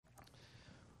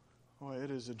Well,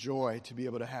 it is a joy to be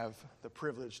able to have the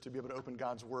privilege to be able to open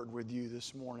God's Word with you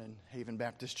this morning, Haven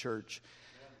Baptist Church.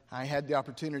 I had the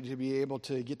opportunity to be able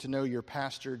to get to know your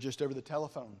pastor just over the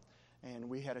telephone, and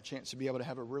we had a chance to be able to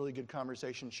have a really good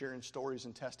conversation, sharing stories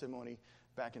and testimony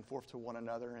back and forth to one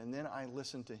another. And then I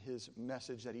listened to his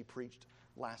message that he preached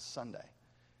last Sunday.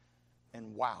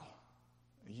 And wow,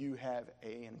 you have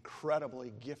an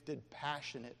incredibly gifted,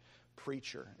 passionate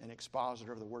preacher and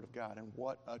expositor of the Word of God, and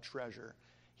what a treasure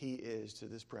he is to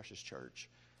this precious church.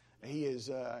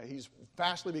 He's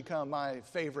fastly become my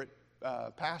favorite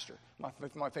pastor,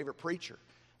 my favorite preacher.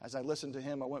 As I listened to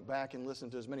him, I went back and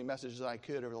listened to as many messages as I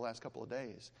could over the last couple of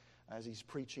days as he's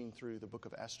preaching through the book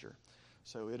of Esther.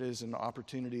 So it is an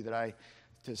opportunity that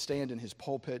to stand in his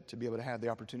pulpit, to be able to have the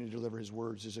opportunity to deliver his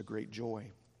words is a great joy.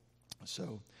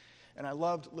 So, and I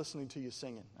loved listening to you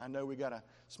singing. I know we got a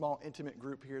small, intimate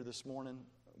group here this morning,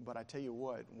 but I tell you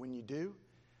what, when you do,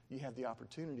 you have the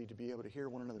opportunity to be able to hear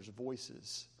one another's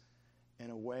voices in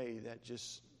a way that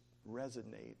just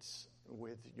resonates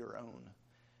with your own.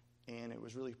 And it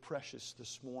was really precious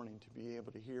this morning to be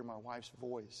able to hear my wife's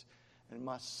voice and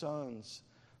my son's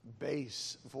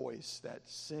bass voice that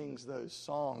sings those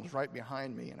songs right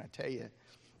behind me. And I tell you,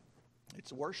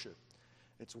 it's worship.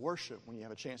 It's worship when you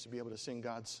have a chance to be able to sing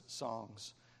God's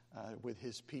songs with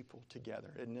His people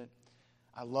together, isn't it?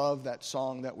 I love that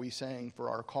song that we sang for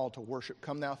our call to worship.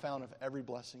 Come thou fount of every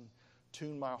blessing,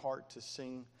 tune my heart to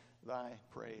sing thy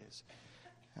praise,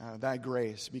 thy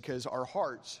grace, because our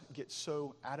hearts get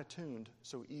so out of tune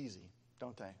so easy,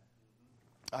 don't they?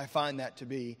 I find that to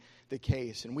be the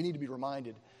case, and we need to be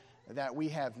reminded that we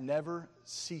have never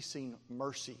ceasing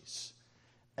mercies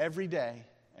every day,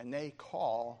 and they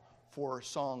call for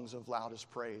songs of loudest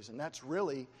praise. And that's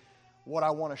really what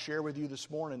I want to share with you this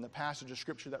morning. The passage of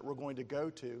Scripture that we're going to go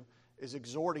to is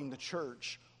exhorting the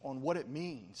church on what it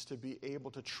means to be able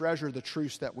to treasure the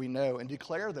truths that we know and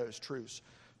declare those truths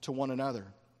to one another.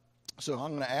 So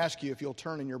I'm going to ask you if you'll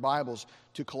turn in your Bibles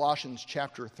to Colossians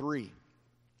chapter 3.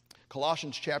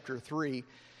 Colossians chapter 3,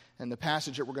 and the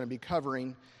passage that we're going to be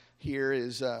covering here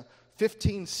is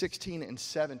 15, 16, and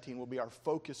 17 will be our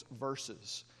focus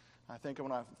verses. I think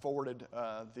when I forwarded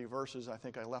the verses, I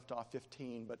think I left off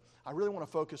 15. But I really want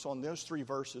to focus on those three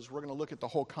verses. We're going to look at the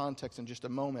whole context in just a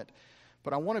moment.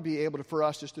 But I want to be able for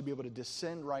us just to be able to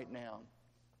descend right now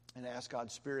and ask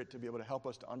God's Spirit to be able to help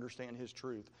us to understand His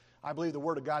truth. I believe the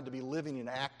Word of God to be living and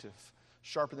active,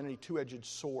 sharper than any two-edged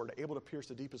sword, able to pierce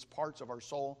the deepest parts of our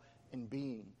soul and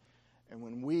being. And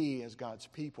when we, as God's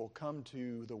people, come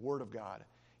to the Word of God,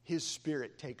 His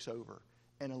Spirit takes over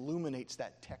and illuminates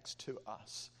that text to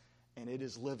us. And it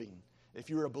is living. If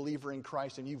you're a believer in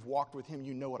Christ and you've walked with Him,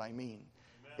 you know what I mean.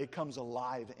 Amen. It comes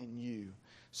alive in you.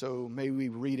 So may we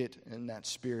read it in that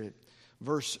spirit.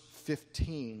 Verse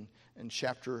 15 in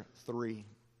chapter 3.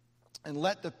 And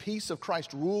let the peace of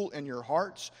Christ rule in your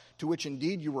hearts, to which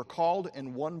indeed you were called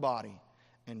in one body,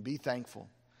 and be thankful.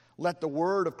 Let the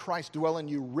word of Christ dwell in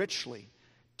you richly,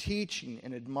 teaching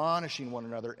and admonishing one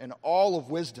another in all of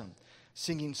wisdom,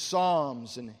 singing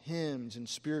psalms and hymns and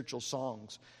spiritual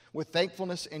songs, with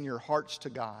thankfulness in your hearts to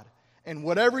God. And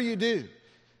whatever you do,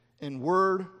 in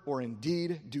word or in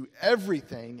deed, do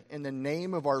everything in the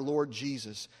name of our Lord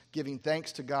Jesus, giving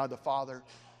thanks to God the Father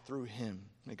through Him.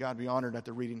 May God be honored at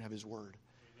the reading of His word.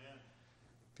 Amen.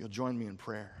 If you'll join me in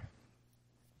prayer.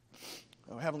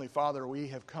 Oh, Heavenly Father, we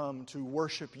have come to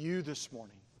worship You this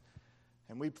morning.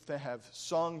 And we have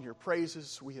sung Your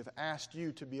praises. We have asked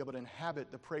You to be able to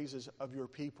inhabit the praises of Your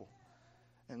people.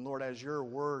 And Lord, as Your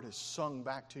word is sung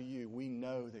back to You, we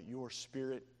know that Your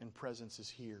Spirit and presence is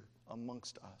here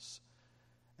amongst us.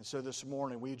 And so this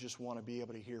morning, we just want to be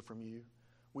able to hear from You.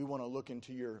 We want to look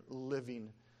into Your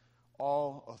living,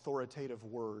 all authoritative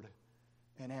word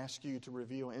and ask You to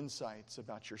reveal insights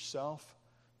about Yourself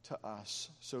to us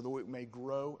so that we may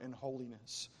grow in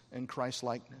holiness and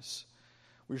Christ-likeness.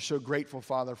 We're so grateful,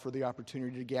 Father, for the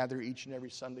opportunity to gather each and every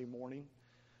Sunday morning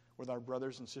with our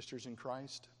brothers and sisters in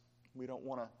Christ. We don't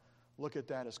want to look at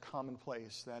that as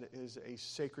commonplace. That is a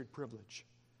sacred privilege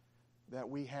that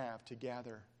we have to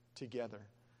gather together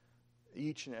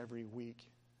each and every week.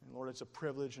 And Lord, it's a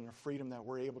privilege and a freedom that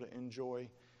we're able to enjoy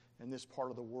in this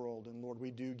part of the world. And Lord,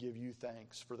 we do give You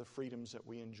thanks for the freedoms that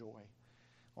we enjoy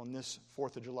on this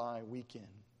 4th of July weekend,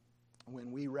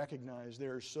 when we recognize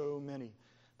there are so many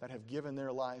that have given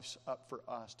their lives up for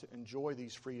us to enjoy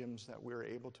these freedoms that we're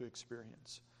able to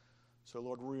experience. So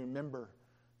Lord, we remember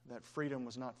that freedom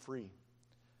was not free.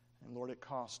 And Lord, it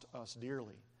cost us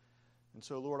dearly. And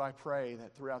so Lord, I pray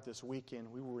that throughout this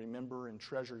weekend we will remember and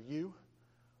treasure You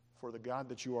for the God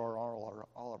that You are all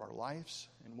of our lives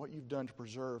and what You've done to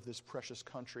preserve this precious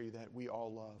country that we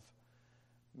all love.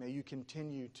 May you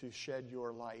continue to shed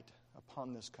your light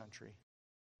upon this country.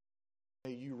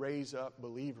 May you raise up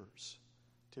believers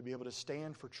to be able to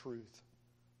stand for truth,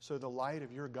 so the light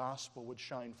of your gospel would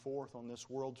shine forth on this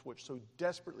world which so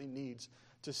desperately needs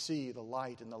to see the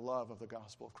light and the love of the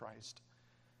gospel of Christ.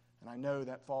 And I know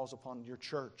that falls upon your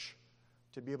church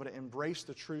to be able to embrace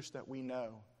the truths that we know,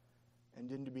 and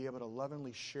then to be able to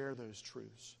lovingly share those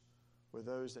truths with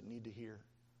those that need to hear.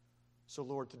 So,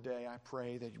 Lord, today I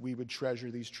pray that we would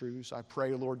treasure these truths. I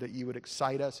pray, Lord, that you would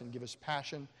excite us and give us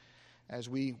passion as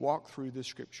we walk through this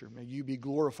Scripture. May you be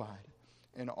glorified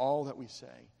in all that we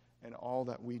say and all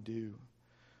that we do.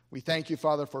 We thank you,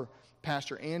 Father, for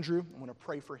Pastor Andrew. I want to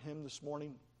pray for him this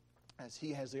morning as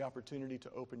he has the opportunity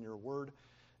to open your word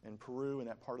in Peru, in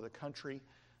that part of the country.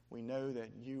 We know that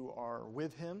you are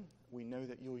with him. We know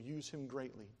that you'll use him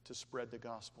greatly to spread the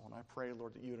gospel. And I pray,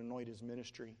 Lord, that you would anoint his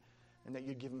ministry and that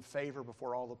you'd give him favor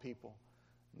before all the people.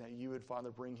 And that you would,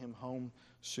 Father, bring him home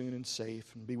soon and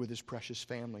safe and be with his precious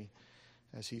family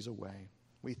as he's away.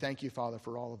 We thank you, Father,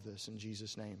 for all of this. In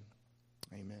Jesus' name,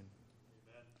 amen.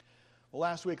 Well,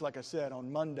 last week, like I said,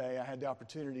 on Monday, I had the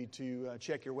opportunity to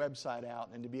check your website out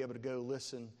and to be able to go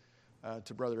listen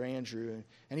to Brother Andrew.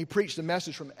 And he preached a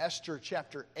message from Esther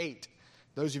chapter 8.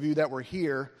 Those of you that were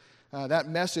here, that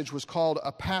message was called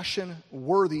A Passion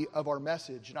Worthy of Our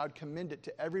Message. And I would commend it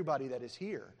to everybody that is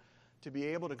here to be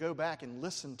able to go back and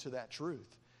listen to that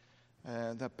truth.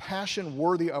 The passion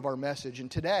worthy of our message. And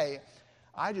today,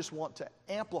 I just want to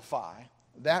amplify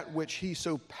that which he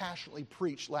so passionately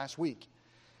preached last week.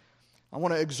 I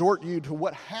want to exhort you to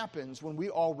what happens when we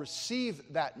all receive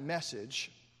that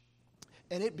message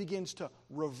and it begins to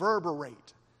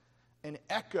reverberate and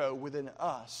echo within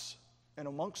us and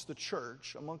amongst the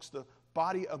church, amongst the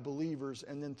body of believers,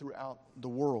 and then throughout the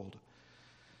world.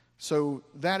 So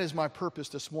that is my purpose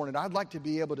this morning. I'd like to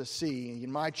be able to see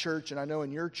in my church, and I know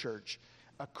in your church,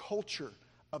 a culture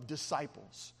of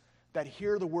disciples that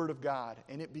hear the Word of God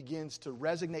and it begins to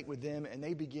resonate with them and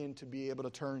they begin to be able to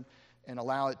turn and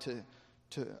allow it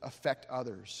to affect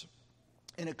others.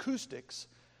 In acoustics,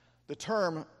 the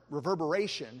term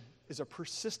reverberation is a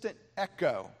persistent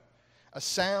echo, a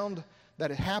sound that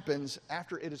happens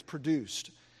after it is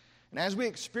produced. And as we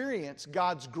experience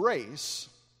God's grace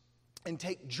and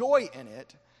take joy in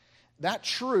it, that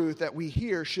truth that we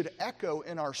hear should echo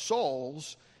in our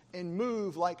souls and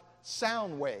move like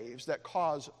sound waves that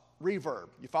cause reverb.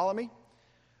 You follow me?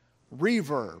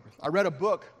 Reverb. I read a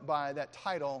book by that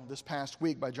title this past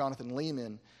week by Jonathan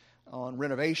Lehman on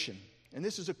renovation. And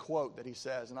this is a quote that he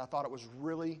says, and I thought it was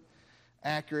really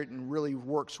accurate and really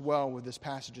works well with this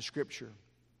passage of Scripture.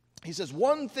 He says,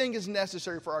 one thing is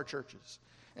necessary for our churches,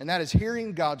 and that is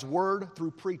hearing God's word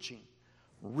through preaching,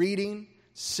 reading,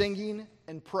 singing,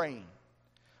 and praying.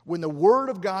 When the word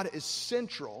of God is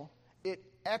central, it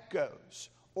echoes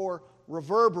or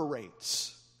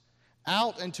reverberates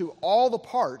out into all the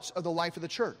parts of the life of the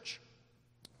church.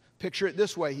 Picture it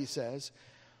this way, he says.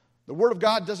 The Word of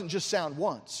God doesn't just sound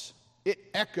once. It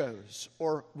echoes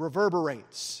or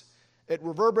reverberates. It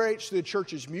reverberates through the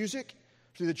church's music,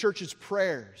 through the church's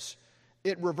prayers.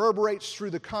 It reverberates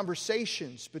through the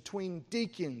conversations between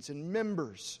deacons and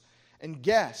members and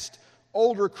guests,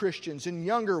 older Christians and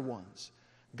younger ones.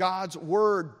 God's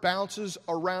Word bounces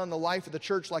around the life of the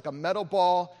church like a metal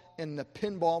ball in the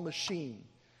pinball machine.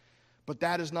 But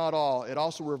that is not all. It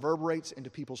also reverberates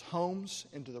into people's homes,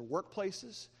 into their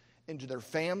workplaces, into their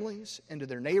families, into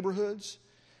their neighborhoods,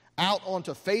 out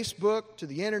onto Facebook, to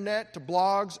the internet, to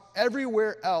blogs,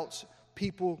 everywhere else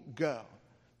people go.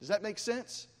 Does that make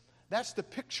sense? That's the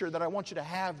picture that I want you to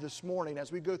have this morning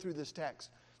as we go through this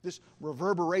text. This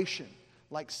reverberation,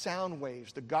 like sound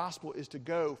waves. The gospel is to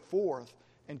go forth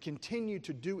and continue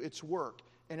to do its work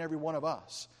in every one of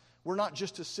us. We're not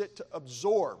just to sit to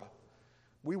absorb.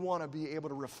 We want to be able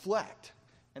to reflect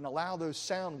and allow those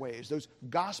sound waves, those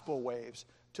gospel waves,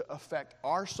 to affect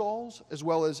our souls as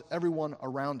well as everyone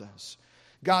around us.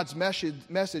 God's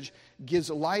message gives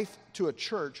life to a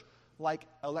church like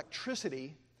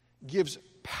electricity gives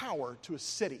power to a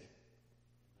city.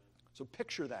 So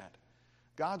picture that.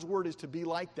 God's word is to be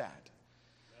like that.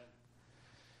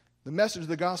 The message of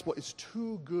the gospel is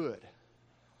too good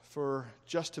for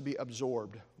just to be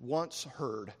absorbed, once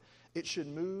heard. It should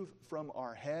move from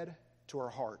our head to our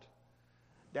heart,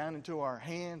 down into our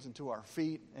hands and to our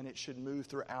feet, and it should move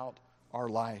throughout our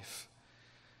life.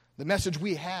 The message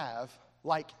we have,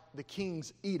 like the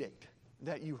king's edict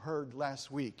that you heard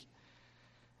last week,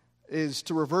 is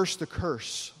to reverse the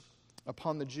curse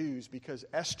upon the Jews because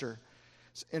Esther's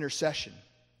intercession.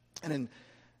 And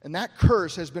that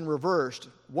curse has been reversed.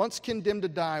 Once condemned to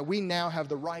die, we now have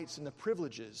the rights and the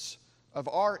privileges of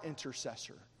our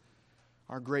intercessor,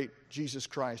 our great Jesus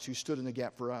Christ who stood in the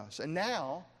gap for us. And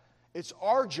now it's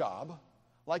our job,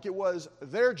 like it was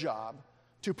their job,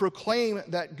 to proclaim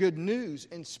that good news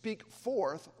and speak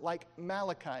forth like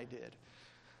Mordecai did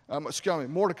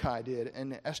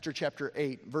in Esther chapter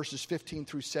 8, verses 15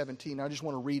 through 17. I just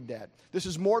want to read that. This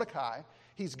is Mordecai.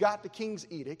 He's got the king's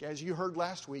edict, as you heard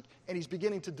last week, and he's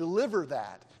beginning to deliver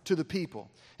that to the people.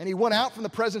 And he went out from the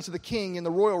presence of the king in the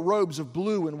royal robes of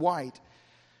blue and white,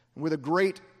 with a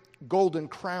great golden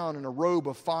crown and a robe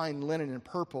of fine linen and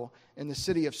purple, and the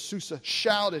city of Susa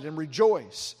shouted and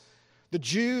rejoiced. The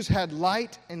Jews had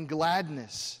light and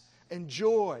gladness and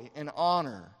joy and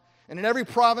honor. And in every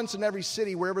province and every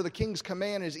city, wherever the king's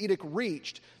command and his edict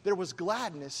reached, there was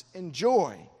gladness and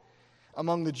joy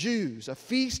among the Jews, a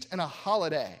feast and a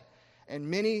holiday. And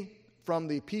many from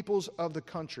the peoples of the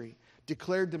country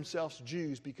declared themselves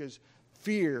Jews because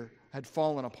fear had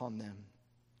fallen upon them.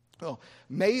 Well,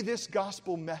 may this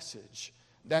gospel message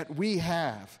that we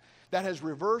have, that has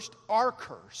reversed our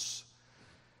curse,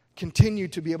 continue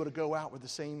to be able to go out with the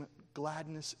same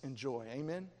gladness and joy.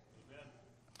 Amen? Amen.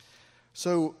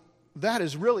 So that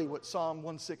is really what Psalm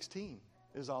 116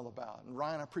 is all about. And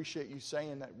Ryan, I appreciate you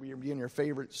saying that we're being your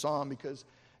favorite psalm, because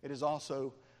it is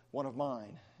also one of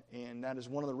mine. And that is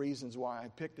one of the reasons why I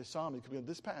picked this psalm. Because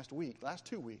this past week, last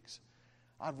 2 weeks,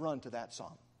 I've run to that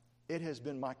psalm. It has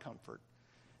been my comfort.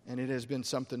 And it has been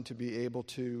something to be able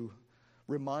to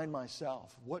remind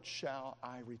myself, what shall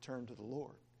I return to the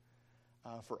Lord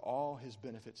for all his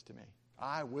benefits to me?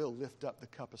 I will lift up the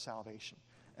cup of salvation.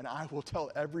 And I will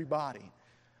tell everybody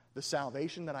the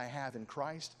salvation that I have in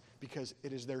Christ, because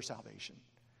it is their salvation.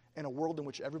 In a world in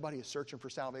which everybody is searching for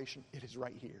salvation, it is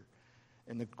right here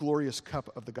in the glorious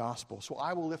cup of the gospel. So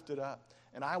I will lift it up,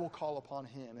 and I will call upon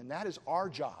him. And that is our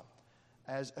job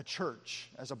as a church,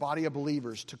 as a body of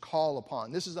believers, to call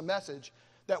upon. This is a message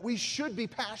that we should be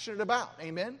passionate about.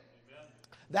 Amen? Amen.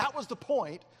 That was the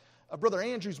point of Brother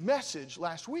Andrew's message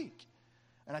last week.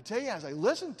 And I tell you, as I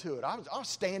listened to it, I was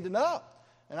standing up,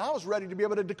 and I was ready to be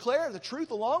able to declare the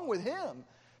truth along with him,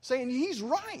 saying he's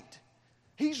right.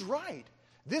 He's right.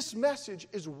 This message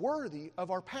is worthy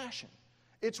of our passion.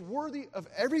 It's worthy of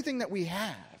everything that we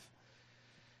have.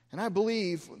 And I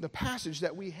believe the passage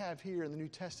that we have here in the New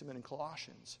Testament in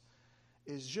Colossians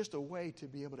is just a way to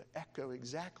be able to echo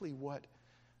exactly what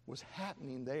was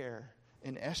happening there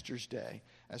in Esther's day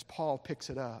as Paul picks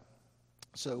it up.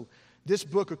 So this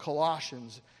book of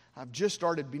Colossians, I've just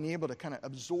started being able to kind of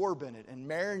absorb in it and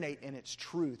marinate in its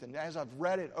truth. And as I've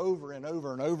read it over and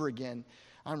over and over again,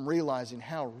 I'm realizing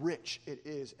how rich it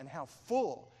is and how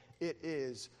full it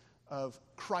is of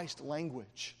Christ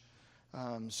language.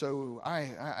 So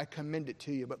I commend it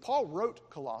to you. But Paul wrote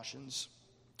Colossians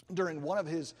during one of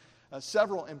his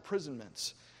several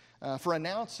imprisonments for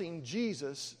announcing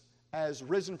Jesus as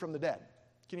risen from the dead.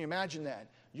 Can you imagine that?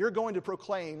 You're going to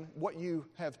proclaim what you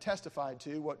have testified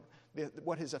to,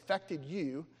 what has affected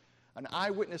you, an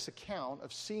eyewitness account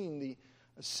of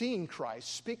seeing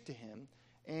Christ, speak to him,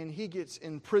 and he gets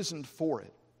imprisoned for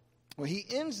it. Well, he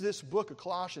ends this book of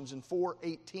Colossians in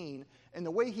 4:18, and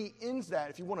the way he ends that,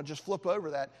 if you want to just flip over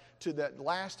that to that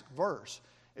last verse,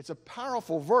 it's a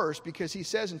powerful verse because he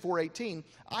says in 4:18,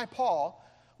 I, Paul,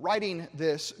 writing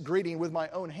this greeting with my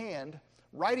own hand,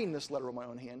 writing this letter with my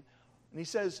own hand, and he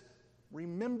says,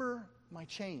 remember my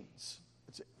chains.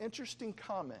 It's an interesting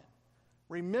comment.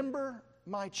 Remember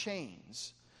my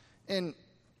chains. And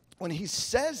when he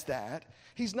says that,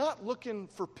 he's not looking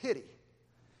for pity.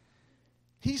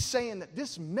 He's saying that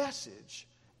this message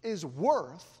is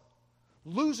worth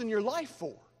losing your life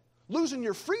for, losing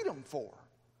your freedom for.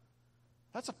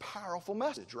 That's a powerful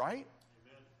message, right?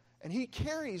 Amen. And he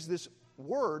carries this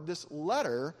word, this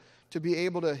letter, to be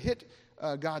able to hit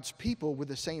God's people with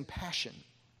the same passion.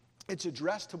 It's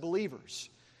addressed to believers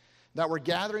that were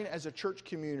gathering as a church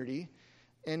community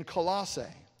in Colossae,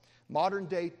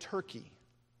 modern-day Turkey.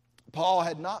 Paul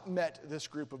had not met this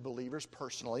group of believers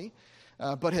personally,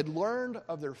 but had learned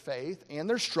of their faith and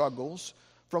their struggles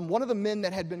from one of the men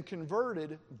that had been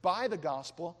converted by the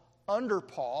gospel under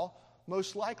Paul,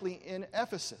 most likely in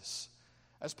Ephesus.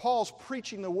 As Paul's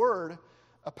preaching the word,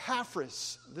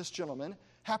 Epaphras, this gentleman,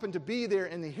 happened to be there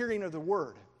in the hearing of the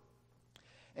word.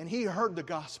 And he heard the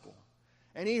gospel.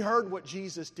 And he heard what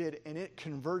Jesus did, and it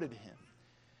converted him.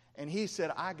 And he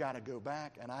said, I got to go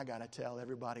back, and I got to tell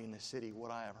everybody in the city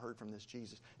what I have heard from this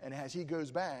Jesus. And as he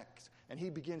goes back, and he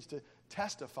begins to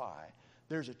testify,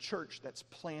 there's a church that's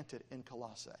planted in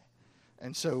Colossae.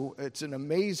 And so it's an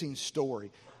amazing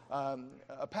story.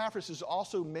 Epaphras is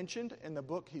also mentioned in the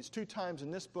book. He's 2 times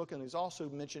in this book, and he's also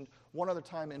mentioned one other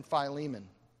time in Philemon.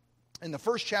 In the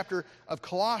first chapter of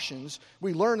Colossians,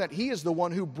 we learn that he is the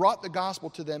one who brought the gospel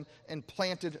to them and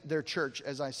planted their church,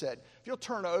 as I said. If you'll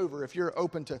turn over, if you're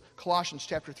open to Colossians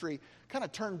chapter 3, kind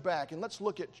of turn back and let's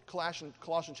look at Colossians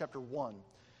chapter 1.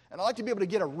 And I'd like to be able to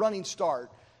get a running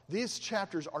start. These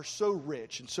chapters are so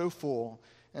rich and so full,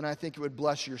 and I think it would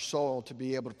bless your soul to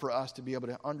be able to, for us to be able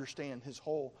to understand his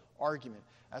whole argument.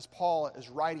 As Paul is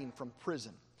writing from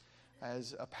prison,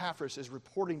 as Epaphras is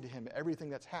reporting to him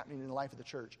everything that's happening in the life of the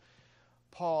church,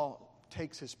 Paul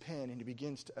takes his pen and he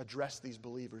begins to address these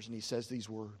believers, and he says these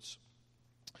words.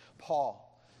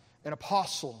 Paul, an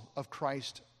apostle of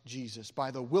Christ Jesus,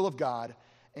 by the will of God,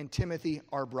 and Timothy,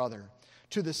 our brother,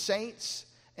 to the saints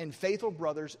and faithful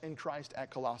brothers in Christ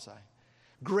at Colossae,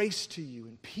 grace to you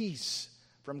and peace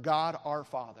from God our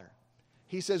Father.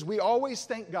 He says, we always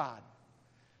thank God,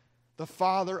 the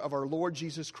Father of our Lord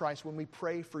Jesus Christ, when we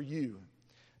pray for you,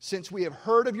 since we have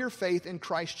heard of your faith in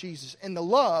Christ Jesus and the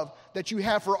love that you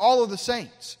have for all of the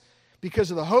saints, because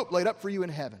of the hope laid up for you in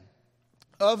heaven.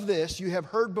 Of this you have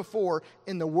heard before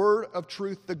in the word of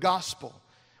truth, the gospel,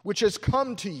 which has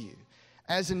come to you,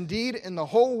 as indeed in the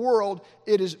whole world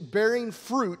it is bearing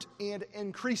fruit and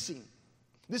increasing.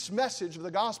 This message of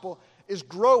the gospel is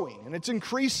growing and it's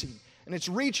increasing and it's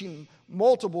reaching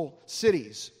multiple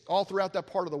cities all throughout that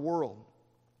part of the world.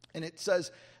 And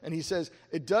he says,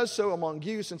 it does so among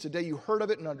you since the day you heard of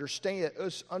it and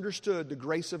understood the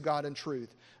grace of God in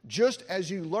truth, just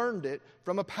as you learned it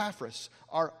from Epaphras,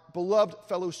 our beloved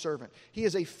fellow servant. He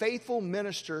is a faithful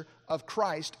minister of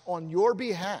Christ on your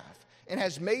behalf and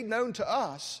has made known to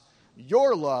us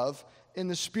your love in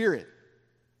the Spirit.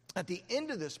 At the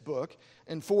end of this book,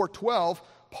 in 4:12,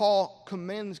 Paul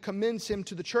commends him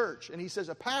to the church. And he says,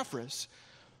 Epaphras,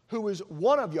 who is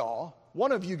one of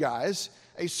you guys,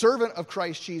 a servant of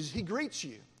Christ Jesus, he greets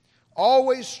you,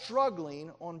 always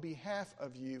struggling on behalf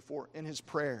of you in his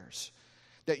prayers,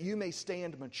 that you may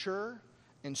stand mature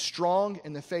and strong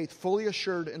in the faith, fully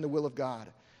assured in the will of God.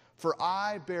 For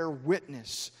I bear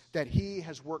witness that he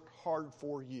has worked hard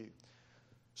for you.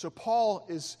 So Paul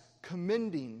is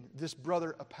commending this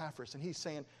brother Epaphras, and he's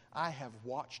saying, I have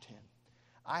watched him.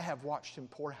 I have watched him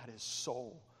pour out his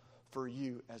soul for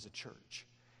you as a church.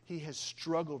 He has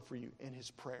struggled for you in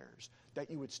his prayers, that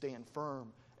you would stand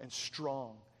firm and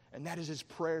strong. And that is his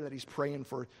prayer that he's praying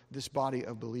for this body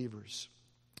of believers.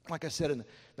 Like I said in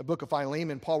the book of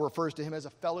Philemon, Paul refers to him as a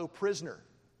fellow prisoner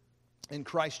in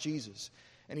Christ Jesus.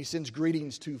 And he sends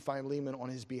greetings to Philemon on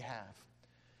his behalf.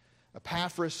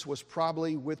 Epaphras was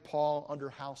probably with Paul under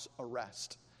house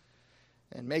arrest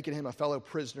and making him a fellow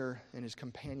prisoner in his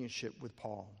companionship with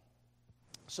Paul.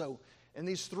 So, in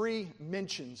these three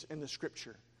mentions in the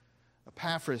Scripture,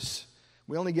 Epaphras,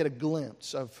 we only get a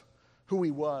glimpse of who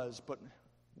he was, but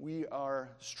we are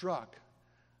struck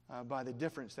by the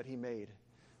difference that he made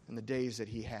in the days that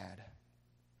he had.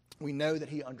 We know that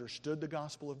he understood the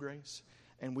gospel of grace,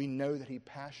 and we know that he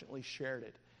passionately shared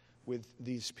it with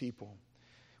these people.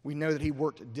 We know that he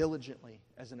worked diligently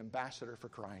as an ambassador for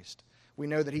Christ. We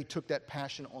know that he took that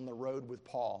passion on the road with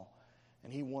Paul,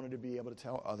 and he wanted to be able to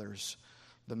tell others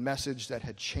the message that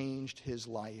had changed his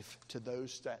life to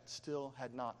those that still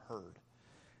had not heard.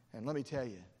 And let me tell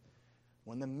you,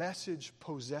 when the message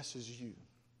possesses you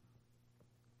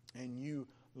and you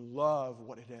love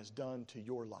what it has done to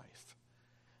your life,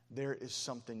 there is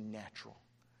something natural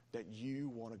that you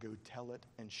want to go tell it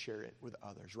and share it with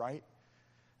others, right?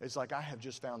 It's like I have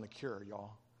just found the cure,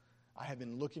 y'all. I have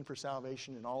been looking for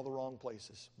salvation in all the wrong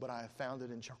places, but I have found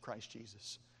it in Christ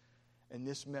Jesus. And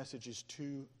this message is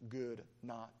too good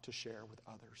not to share with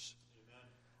others. Amen.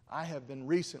 I have been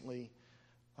recently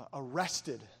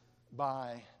arrested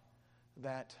by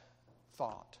that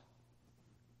thought.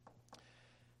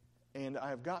 And I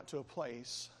have got to a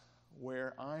place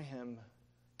where I am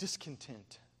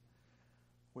discontent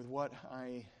with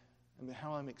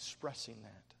how I'm expressing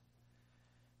that.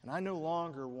 And I no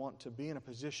longer want to be in a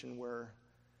position where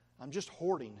I'm just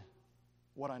hoarding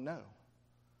what I know.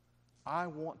 I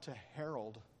want to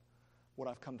herald what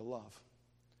I've come to love.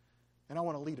 And I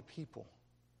want to lead a people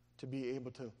to be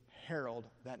able to herald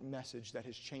that message that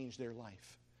has changed their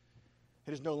life.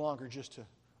 It is no longer just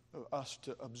us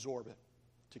to absorb it,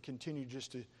 to continue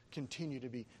to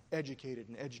be educated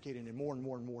in more and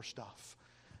more and more stuff.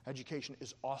 Education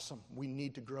is awesome. We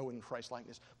need to grow in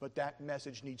Christ-likeness. But that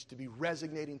message needs to be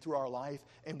resonating through our life,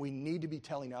 and we need to be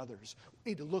telling others.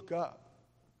 We need to look up.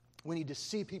 We need to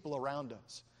see people around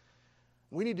us.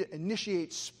 We need to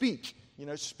initiate speech.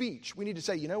 We need to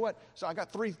say, you know what? So I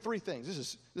got three things.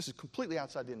 This is completely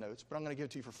outside the notes, but I'm going to give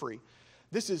it to you for free.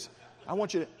 I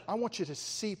want you to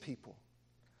see people.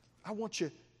 I want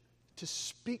you to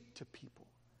speak to people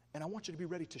And I want you to be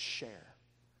ready to share.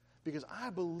 Because I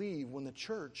believe when the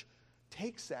church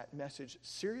takes that message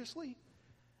seriously,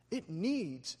 it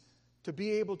needs to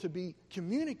be able to be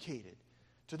communicated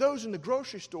to those in the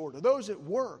grocery store, to those at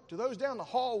work, to those down the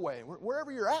hallway,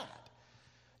 wherever you're at.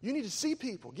 You need to see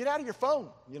people. Get out of your phone,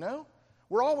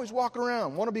 We're always walking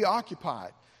around, want to be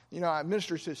occupied. I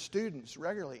minister to students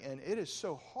regularly, and it is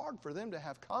so hard for them to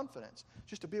have confidence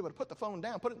just to be able to put the phone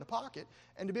down, put it in the pocket,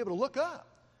 and to be able to look up.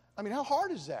 I mean, how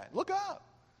hard is that? Look up.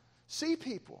 See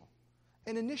people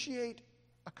and initiate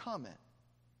a comment.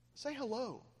 Say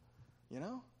hello,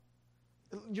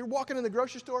 You're walking in the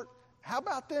grocery store. How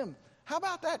about them? How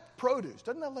about that produce?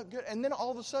 Doesn't that look good? And then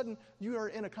all of a sudden, you are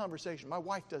in a conversation. My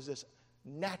wife does this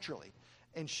naturally,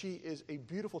 and she is a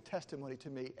beautiful testimony to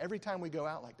me every time we go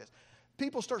out like this.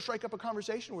 People strike up a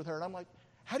conversation with her, and I'm like,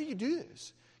 how do you do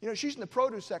this? She's in the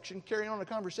produce section carrying on a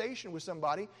conversation with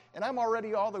somebody, and I'm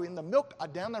already all the way in the milk,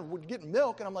 down there getting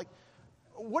milk, and I'm like,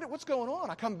 what's going on?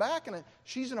 I come back, and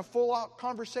she's in a full-out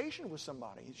conversation with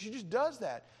somebody. She just does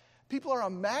that. People are a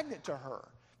magnet to her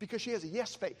because she has a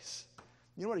yes face.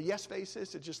 You know what a yes face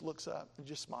is? It just looks up and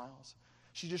just smiles.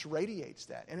 She just radiates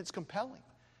that, and it's compelling.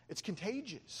 It's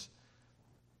contagious.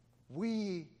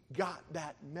 We got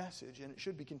that message, and it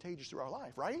should be contagious through our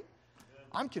life, right? Yeah.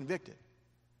 I'm convicted.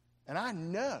 And I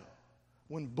know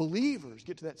when believers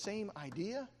get to that same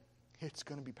idea, it's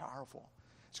going to be powerful.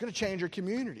 It's going to change our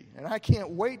community, and I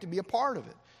can't wait to be a part of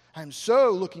it. I'm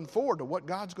so looking forward to what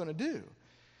God's going to do.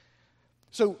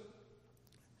 So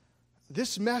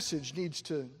this message needs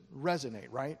to resonate,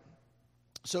 right?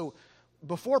 So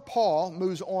before Paul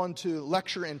moves on to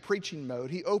lecture and preaching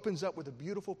mode, he opens up with a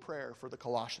beautiful prayer for the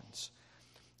Colossians.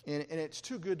 And it's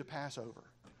too good to pass over.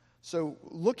 So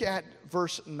look at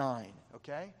verse 9,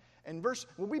 okay? And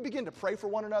when we begin to pray for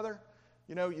one another,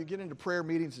 you get into prayer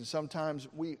meetings and sometimes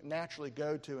we naturally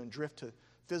go to and drift to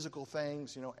physical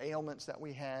things, ailments that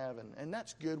we have. And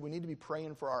that's good. We need to be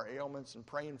praying for our ailments and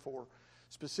praying for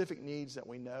specific needs that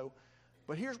we know.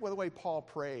 But here's the way Paul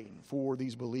prayed for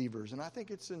these believers, and I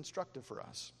think it's instructive for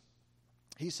us.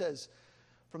 He says,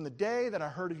 from the day that I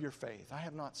heard of your faith, I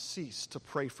have not ceased to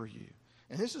pray for you.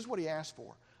 And this is what he asked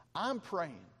for. I'm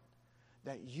praying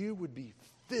that you would be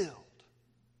filled.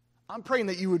 I'm praying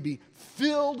that you would be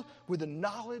filled with the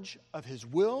knowledge of his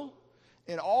will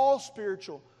and all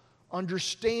spiritual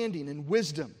understanding and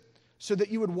wisdom, so that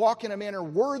you would walk in a manner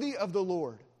worthy of the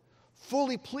Lord,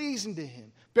 fully pleasing to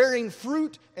him, bearing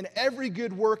fruit in every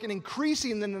good work and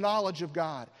increasing in the knowledge of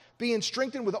God, being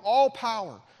strengthened with all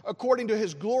power according to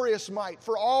his glorious might,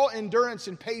 for all endurance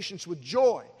and patience with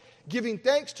joy, giving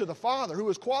thanks to the Father who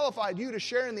has qualified you to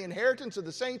share in the inheritance of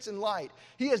the saints in light.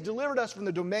 He has delivered us from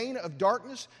the domain of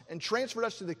darkness and transferred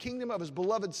us to the kingdom of his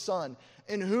beloved Son,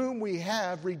 in whom we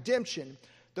have redemption,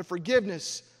 the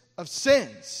forgiveness of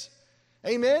sins.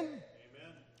 Amen? Amen.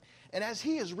 And as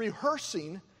he is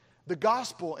rehearsing the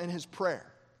gospel in his prayer,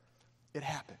 it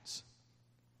happens.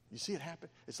 You see it happen?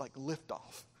 It's like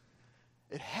liftoff.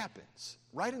 It happens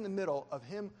right in the middle of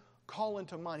him calling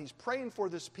to mind. He's praying for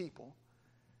this people.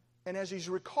 And as he's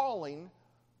recalling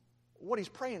what he's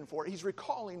praying for, he's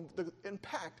recalling the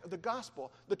impact of the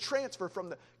gospel, the transfer from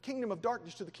the kingdom of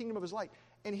darkness to the kingdom of his light.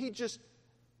 And he just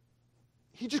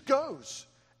goes.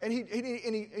 And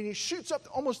he shoots up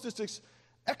almost this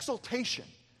exultation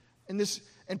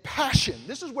and passion.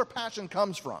 This is where passion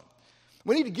comes from.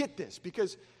 We need to get this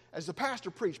because as the pastor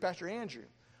preached, Pastor Andrew,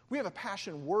 we have a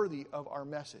passion worthy of our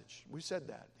message. We said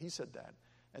that. He said that.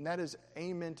 And that is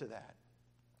amen to that.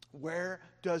 Where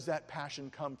does that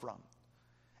passion come from?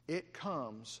 It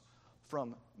comes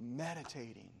from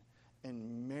meditating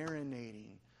and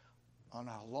marinating on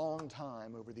a long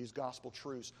time over these gospel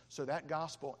truths, so that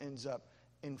gospel ends up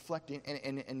inflecting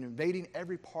and invading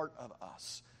every part of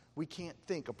us. We can't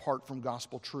think apart from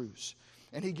gospel truths.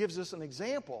 And he gives us an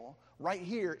example right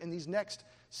here in these next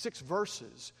 6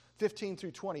 verses, 15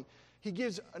 through 20. He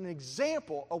gives an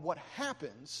example of what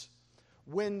happens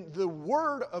when the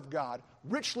Word of God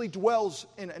richly dwells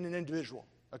in an individual.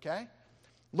 Okay?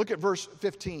 Look at verse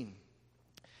 15.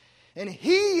 And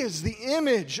he is the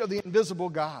image of the invisible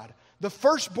God, the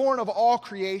firstborn of all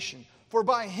creation. For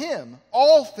by him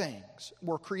all things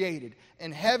were created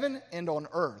in heaven and on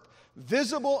earth,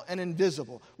 visible and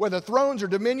invisible, whether thrones or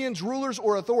dominions, rulers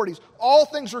or authorities. All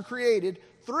things were created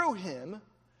through him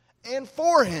and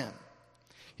for him.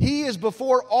 He is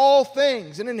before all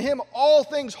things, and in him all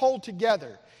things hold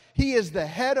together. He is the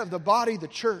head of the body, the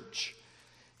church.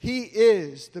 He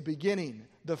is the beginning,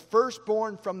 the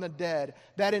firstborn from the dead,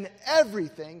 that in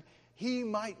everything he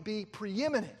might be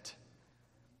preeminent.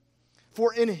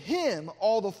 For in him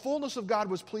all the fullness of God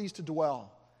was pleased to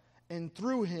dwell, and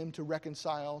through him to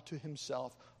reconcile to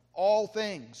himself all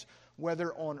things,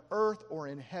 whether on earth or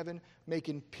in heaven,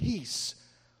 making peace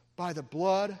by the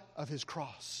blood of his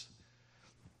cross.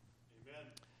 Amen.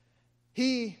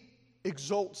 He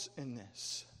exults in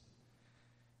this.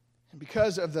 And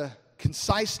because of the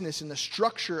conciseness and the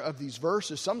structure of these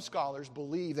verses, some scholars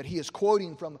believe that he is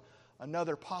quoting from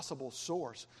another possible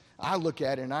source. I look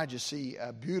at it and I just see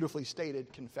a beautifully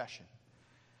stated confession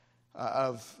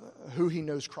of who he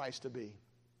knows Christ to be.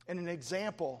 And an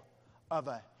example of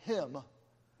a hymn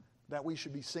that we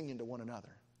should be singing to one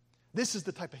another. This is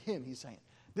the type of hymn he's saying.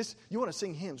 You want to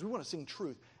sing hymns, we want to sing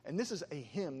truth. And this is a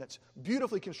hymn that's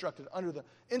beautifully constructed under the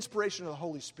inspiration of the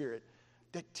Holy Spirit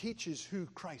that teaches who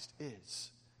Christ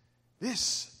is.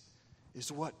 This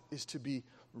is what is to be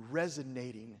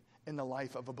resonating in the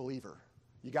life of a believer.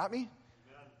 You got me?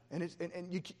 Amen.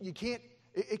 And you can't.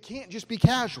 It can't just be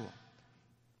casual.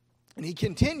 And he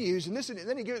continues, and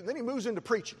then he moves into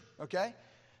preaching. Okay,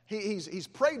 he's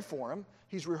prayed for him.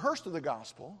 He's rehearsed the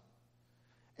gospel,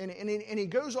 and he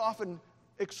goes off and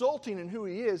exulting in who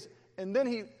he is. And then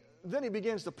he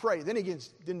begins to pray. Then he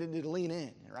begins to lean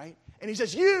in, right? And he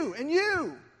says, "You and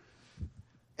you,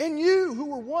 and you who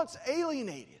were once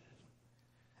alienated,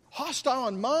 hostile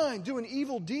in mind, doing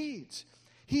evil deeds,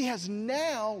 he has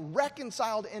now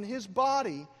reconciled in his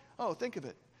body." Oh, think of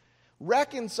it.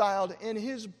 Reconciled in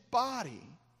his body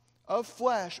of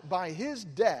flesh by his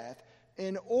death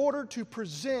in order to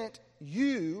present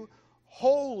you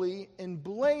holy and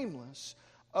blameless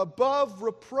above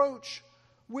reproach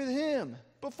with him,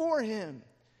 before him,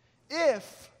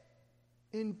 if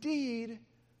indeed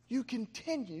you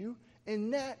continue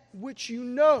in that which you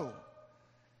know,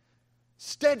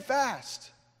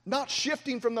 steadfast, not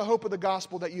shifting from the hope of the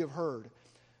gospel that you have heard,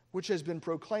 which has been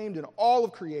proclaimed in all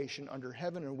of creation under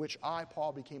heaven, in which I,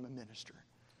 Paul, became a minister.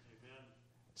 Amen.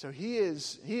 So he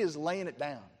is laying it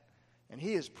down, and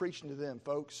he is preaching to them,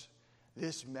 folks,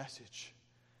 this message,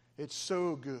 it's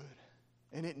so good,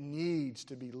 and it needs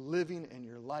to be living in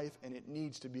your life, and it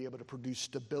needs to be able to produce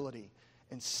stability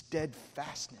and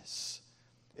steadfastness,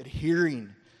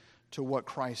 adhering to what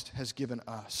Christ has given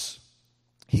us.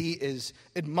 He is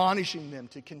admonishing them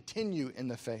to continue in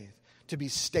the faith, to be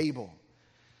stable.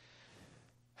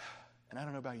 And I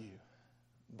don't know about you,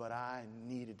 but I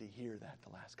needed to hear that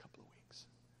the last couple of weeks.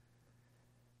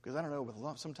 Because I don't know,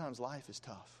 but sometimes life is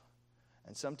tough.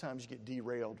 And sometimes you get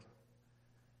derailed.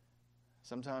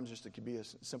 Sometimes just it could be a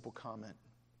simple comment.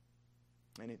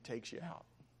 And it takes you out.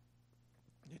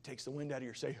 It takes the wind out of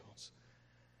your sails.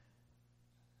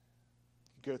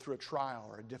 You go through a trial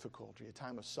or a difficulty, a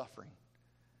time of suffering.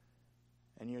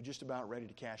 And you're just about ready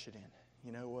to cash it in.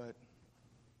 You know what?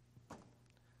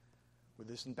 With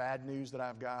this bad news that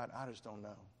I've got, I just don't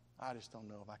know. I just don't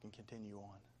know if I can continue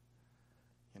on.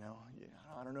 You know,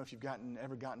 I don't know if you've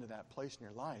ever gotten to that place in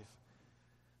your life,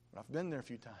 but I've been there a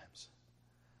few times.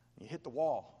 You hit the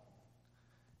wall,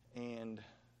 and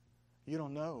you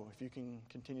don't know if you can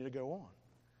continue to go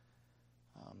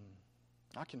on.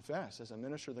 I confess, as a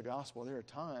minister of the gospel, there are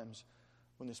times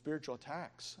when the spiritual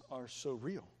attacks are so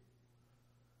real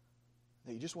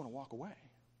that you just want to walk away.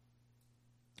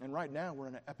 And right now, we're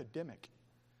in an epidemic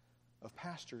of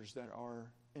pastors that are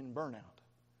in burnout.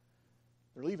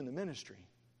 They're leaving the ministry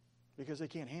because they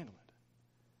can't handle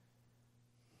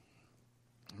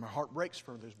it. My heart breaks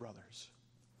for those brothers.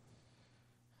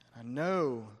 I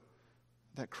know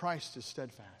that Christ is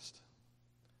steadfast.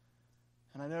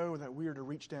 And I know that we are to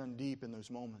reach down deep in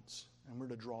those moments, and we're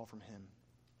to draw from Him.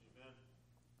 Amen.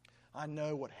 I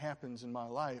know what happens in my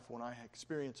life when I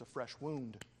experience a fresh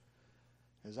wound,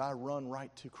 as I run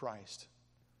right to Christ,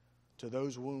 to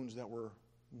those wounds that were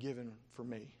given for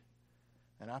me.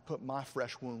 And I put my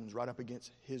fresh wounds right up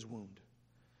against His wound.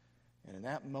 And in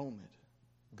that moment,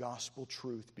 gospel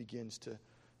truth begins to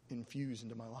infuse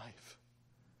into my life.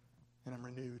 And I'm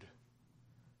renewed.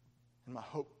 And my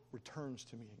hope returns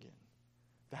to me again.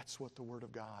 That's what the Word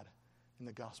of God and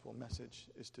the gospel message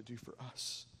is to do for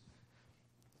us.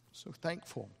 So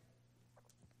thankful.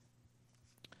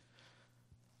 I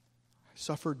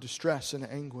suffered distress and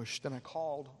anguish. Then I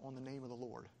called on the name of the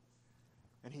Lord.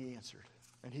 And He answered.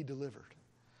 And He delivered.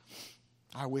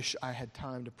 I wish I had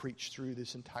time to preach through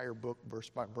this entire book verse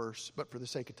by verse. But for the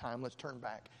sake of time, let's turn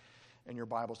back in your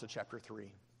Bibles to chapter 3.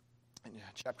 And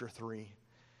chapter 3.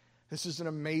 This is an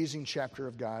amazing chapter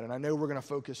of God. And I know we're going to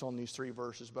focus on these 3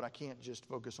 verses, but I can't just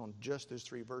focus on just those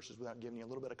 3 verses without giving you a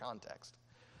little bit of context.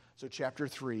 So chapter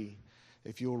 3,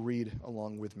 if you'll read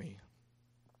along with me.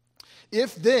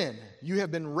 If then you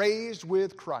have been raised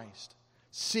with Christ,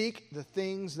 seek the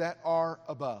things that are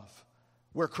above,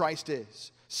 where Christ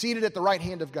is, seated at the right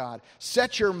hand of God.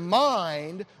 Set your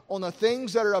mind on the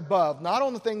things that are above, not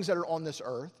on the things that are on this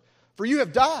earth. For you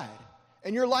have died,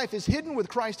 and your life is hidden with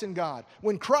Christ in God.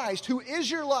 When Christ, who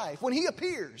is your life, when He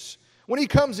appears, when He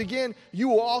comes again, you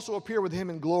will also appear with Him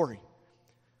in glory.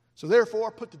 So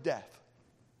therefore, put to death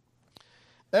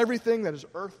everything that is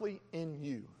earthly in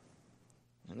you.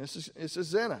 And this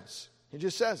is in us. He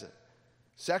just says it.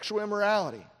 Sexual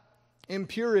immorality,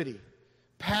 impurity,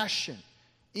 passion,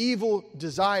 evil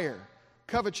desire,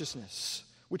 covetousness,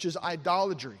 which is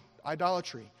idolatry.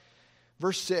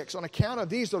 Verse 6, on account of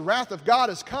these, the wrath of God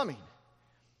is coming.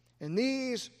 And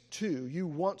these too you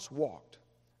once walked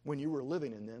when you were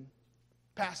living in them.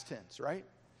 Past tense, right?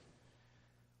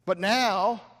 But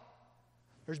now,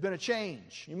 there's been a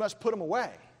change. You must put them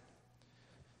away.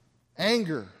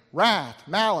 Anger, wrath,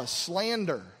 malice,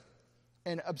 slander,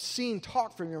 and obscene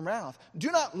talk from your mouth.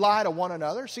 Do not lie to one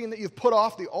another, seeing that you've put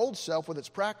off the old self with its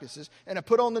practices, and have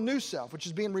put on the new self, which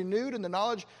is being renewed in the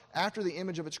knowledge after the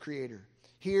image of its creator.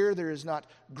 Here there is not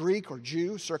Greek or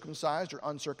Jew, circumcised or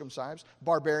uncircumcised,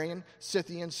 barbarian,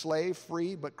 Scythian, slave,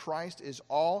 free, but Christ is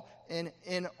all and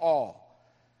in all.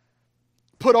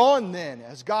 Put on then,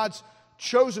 as God's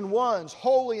chosen ones,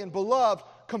 holy and beloved,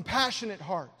 compassionate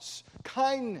hearts,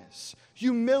 kindness,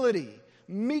 humility,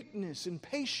 meekness, and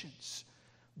patience,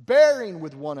 bearing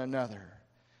with one another.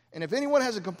 And if anyone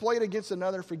has a complaint against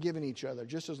another, forgiving each other,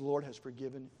 just as the Lord has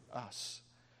forgiven us,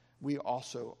 we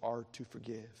also are to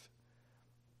forgive.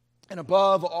 And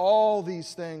above all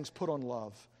these things, put on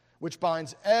love, which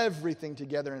binds everything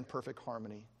together in perfect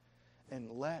harmony.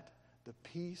 And let the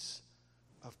peace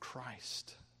of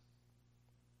Christ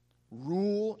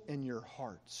rule in your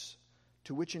hearts,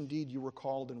 to which indeed you were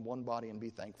called in one body, and be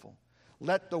thankful.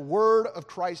 Let the word of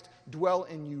Christ dwell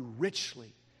in you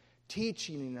richly,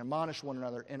 teaching and admonish one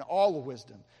another in all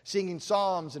wisdom, singing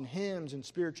psalms and hymns and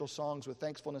spiritual songs with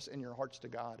thankfulness in your hearts to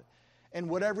God. And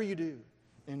whatever you do,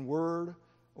 in word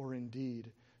or in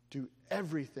deed, do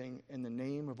everything in the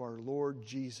name of our Lord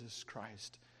Jesus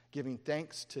Christ, giving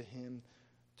thanks to Him,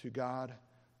 to God,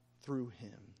 through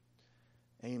Him.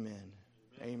 Amen.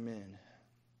 Amen.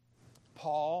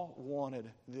 Paul wanted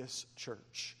this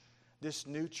church, this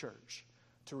new church,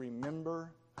 to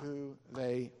remember who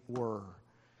they were.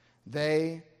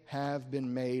 They have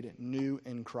been made new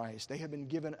in Christ. They have been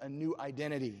given a new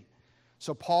identity.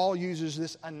 So Paul uses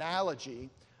this analogy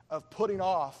of putting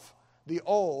off the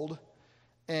old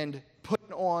and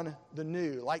putting on the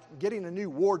new, like getting a new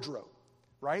wardrobe,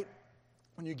 right?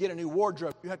 When you get a new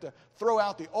wardrobe, you have to throw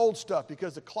out the old stuff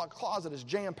because the closet is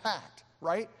jam-packed,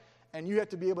 right? And you have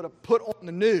to be able to put on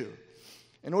the new.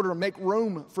 In order to make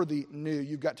room for the new,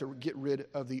 you've got to get rid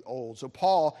of the old. So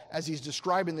Paul, as he's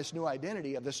describing this new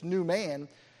identity of this new man,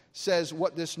 says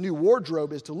what this new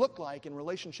wardrobe is to look like in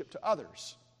relationship to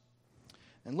others.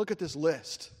 And look at this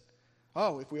list.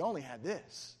 Oh, if we only had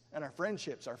this, and our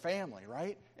friendships, our family,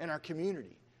 right? And our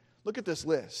community. Look at this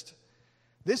list.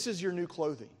 This is your new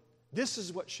clothing. This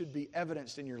is what should be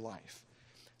evidenced in your life.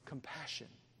 Compassion,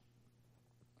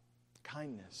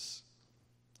 kindness,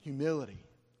 humility,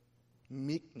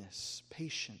 meekness,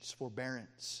 patience,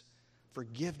 forbearance,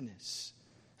 forgiveness,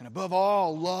 and above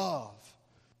all, love.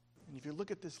 And if you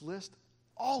look at this list,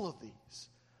 all of these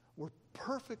were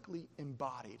perfectly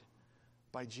embodied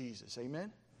by Jesus.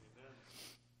 Amen?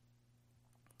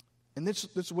 And this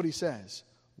is what he says.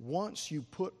 Once you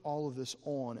put all of this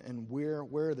on and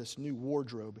wear this new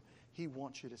wardrobe, he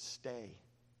wants you to stay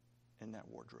in that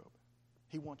wardrobe.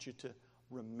 He wants you to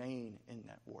remain in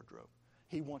that wardrobe.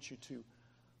 He wants you to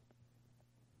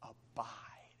abide,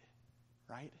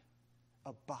 right?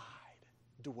 Abide,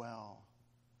 dwell,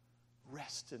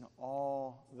 rest in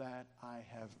all that I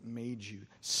have made you.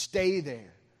 Stay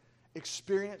there.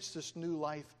 Experience this new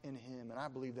life in Him. And I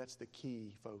believe that's the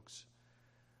key, folks.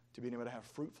 To being able to have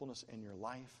fruitfulness in your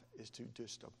life is to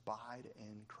just abide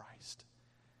in Christ.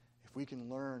 If we can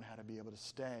learn how to be able to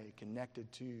stay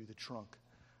connected to the trunk,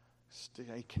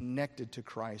 stay connected to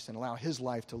Christ, and allow His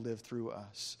life to live through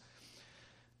us.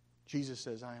 Jesus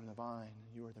says, I am the vine,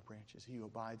 you are the branches. He who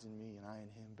abides in me and I in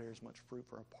him bears much fruit,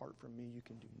 for apart from me you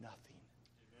can do nothing.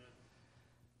 Amen.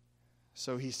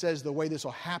 So he says the way this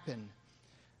will happen,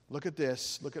 look at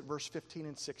this, look at verse 15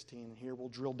 and 16, and here we'll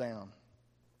drill down.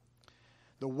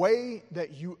 The way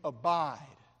that you abide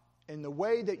and the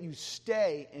way that you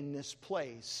stay in this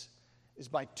place is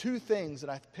by two things that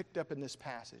I've picked up in this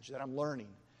passage that I'm learning.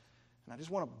 And I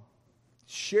just want to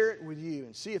share it with you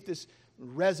and see if this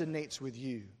resonates with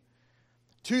you.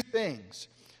 Two things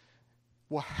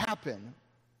will happen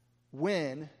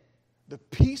when the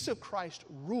peace of Christ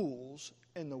rules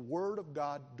and the Word of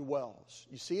God dwells.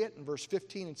 You see it in verse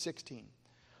 15 and 16.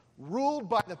 ruled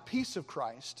by the peace of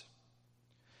Christ,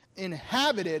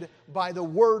 inhabited by the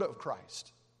word of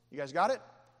Christ. You guys got it?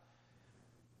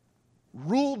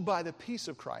 Ruled by the peace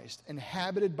of Christ,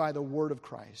 inhabited by the word of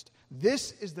Christ.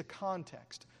 This is the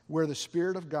context where the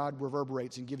Spirit of God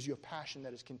reverberates and gives you a passion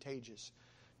that is contagious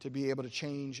to be able to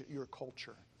change your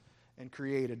culture and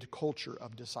create a culture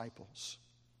of disciples.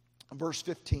 Verse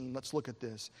 15, let's look at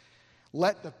this.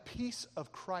 Let the peace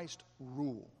of Christ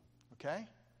rule. Okay?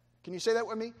 Can you say that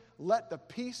with me? Let the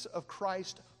peace of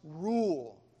Christ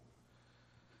rule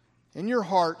in your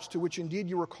hearts, to which indeed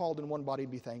you were called in one body,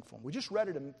 to be thankful. We just read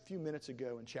it a few minutes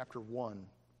ago in chapter 1.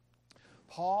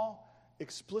 Paul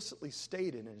explicitly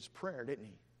stated in his prayer, didn't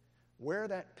he, where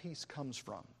that peace comes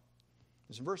from.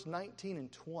 It's in verse 19 and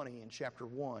 20 in chapter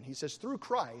 1. He says, through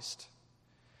Christ,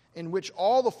 in which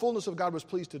all the fullness of God was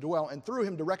pleased to dwell, and through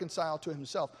him to reconcile to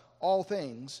himself all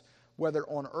things, whether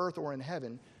on earth or in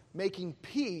heaven, making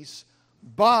peace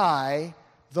by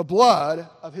the blood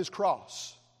of his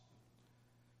cross.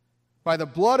 By the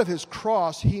blood of his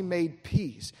cross, he made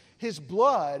peace. His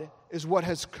blood is what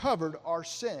has covered our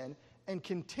sin and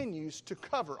continues to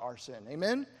cover our sin.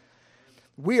 Amen?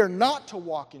 We are not to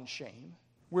walk in shame.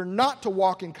 We're not to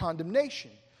walk in condemnation.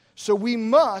 So we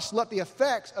must let the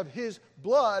effects of his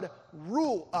blood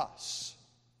rule us.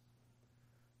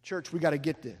 Church, we got to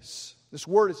get this. This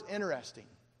word is interesting.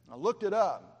 I looked it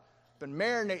up. Been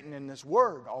marinating in this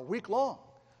word all week long.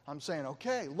 I'm saying,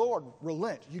 okay, Lord,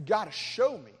 relent. You got to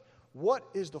show me. What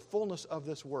is the fullness of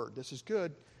this word? This is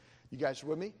good. You guys are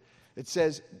with me? It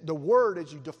says the word,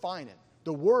 as you define it,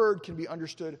 the word can be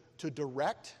understood to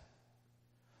direct,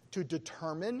 to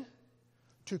determine,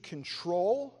 to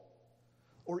control,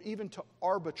 or even to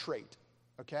arbitrate.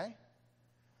 Okay?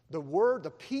 The word,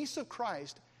 the peace of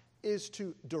Christ is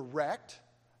to direct.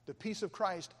 The peace of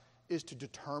Christ is to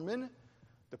determine.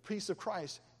 The peace of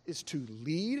Christ is to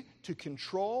lead, to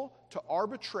control, to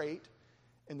arbitrate.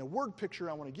 And the word picture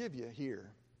I want to give you here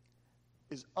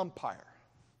is umpire.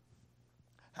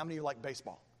 How many of you like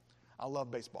baseball? I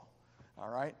love baseball. All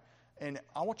right? And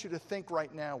I want you to think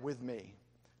right now with me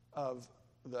of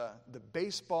the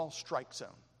baseball strike zone.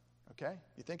 Okay?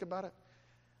 You think about it?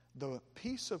 The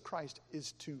peace of Christ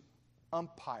is to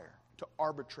umpire, to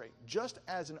arbitrate, just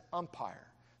as an umpire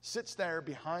sits there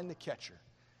behind the catcher.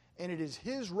 And it is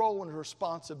his role and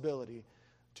responsibility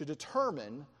to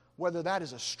determine whether that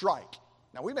is a strike.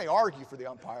 Now, we may argue for the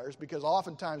umpires because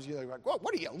oftentimes you're like, well,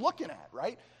 what are you looking at,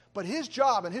 right? But his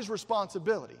job and his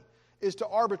responsibility is to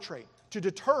arbitrate, to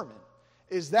determine,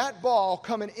 is that ball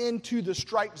coming into the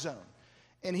strike zone?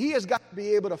 And he has got to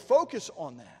be able to focus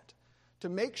on that to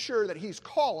make sure that he's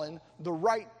calling the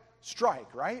right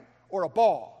strike, right? Or a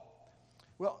ball.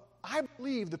 Well, I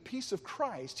believe the peace of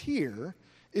Christ here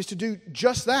is to do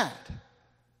just that.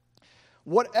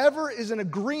 Whatever is in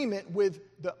agreement with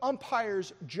the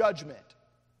umpire's judgment,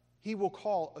 he will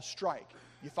call a strike.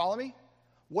 You follow me?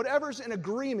 Whatever's in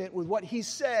agreement with what he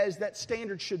says that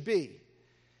standard should be.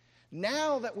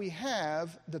 Now that we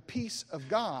have the peace of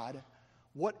God,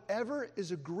 whatever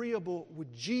is agreeable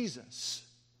with Jesus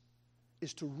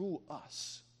is to rule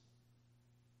us.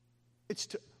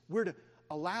 We're to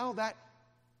allow that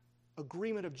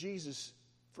agreement of Jesus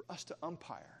for us to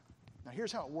umpire. Now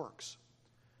here's how it works.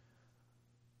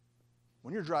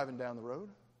 When you're driving down the road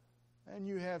and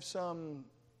you have some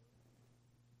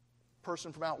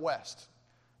person from out west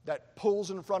that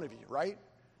pulls in front of you, right?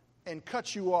 And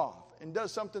cuts you off and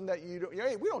does something that you don't,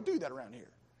 hey, we don't do that around here.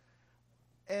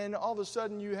 And all of a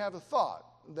sudden you have a thought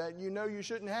that you know you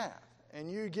shouldn't have. And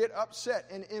you get upset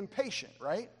and impatient,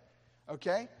 right?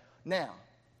 Okay? Now,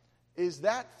 is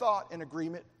that thought in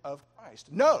agreement of Christ?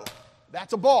 No.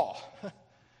 That's a ball.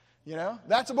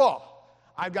 That's a ball.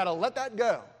 I've got to let that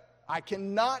go. I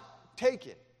cannot take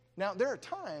it. Now, there are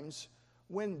times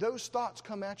when those thoughts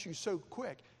come at you so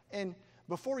quick, and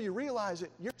before you realize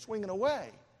it, you're swinging away.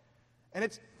 And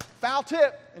it's foul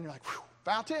tip, and you're like, whew,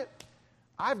 foul tip.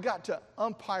 I've got to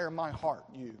umpire my heart,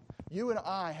 You and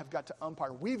I have got to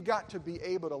umpire. We've got to be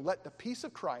able to let the peace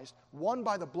of Christ, won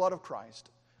by the blood of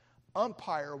Christ,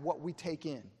 umpire what we take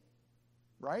in.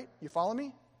 Right? You follow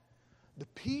me? The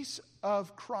peace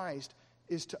of Christ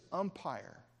is to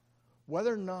umpire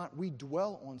whether or not we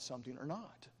dwell on something or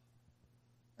not.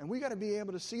 And we got to be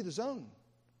able to see the zone.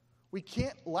 We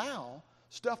can't allow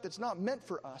stuff that's not meant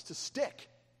for us to stick,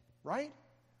 right?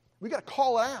 We got to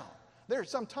call it out. There are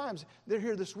some times, they're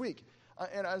here this week,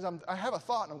 and as I have a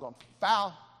thought, and I'm going,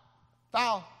 foul,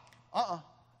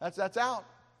 that's out.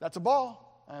 That's a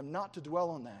ball. I am not to dwell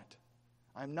on that.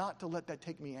 I am not to let that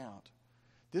take me out.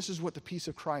 This is what the peace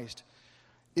of Christ.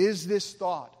 Is this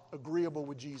thought agreeable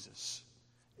with Jesus?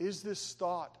 Is this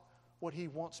thought what He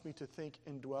wants me to think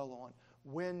and dwell on.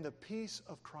 When the peace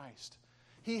of Christ,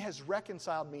 He has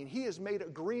reconciled me, and He has made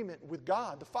agreement with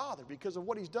God the Father because of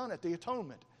what He's done at the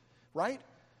atonement, right?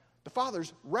 The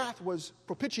Father's wrath was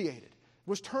propitiated,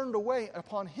 was turned away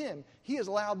upon Him. He has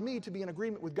allowed me to be in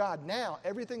agreement with God. Now,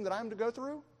 everything that I'm to go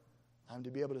through, I'm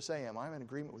to be able to say, am I in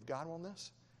agreement with God on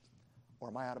this? Or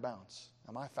am I out of bounds?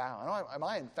 Am I foul? Am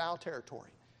I in foul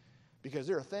territory? Because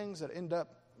there are things that end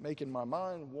up making my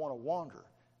mind want to wander,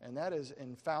 and that is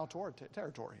in foul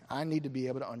territory. I need to be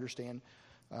able to understand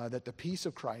that the peace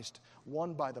of Christ,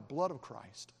 won by the blood of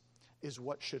Christ, is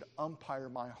what should umpire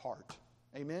my heart.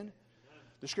 Amen?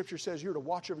 The Scripture says you're to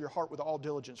watch over your heart with all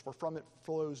diligence, for from it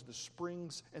flows the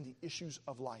springs and the issues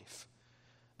of life.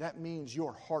 That means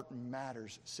your heart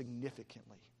matters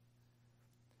significantly.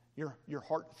 Your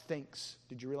heart thinks.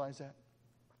 Did you realize that?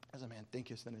 As a man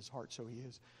thinketh in his heart, so he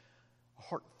is. A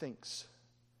heart thinks.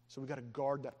 So we've got to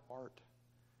guard that heart.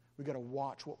 We've got to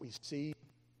watch what we see,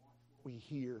 what we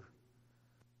hear.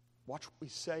 Watch what we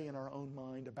say in our own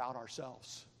mind about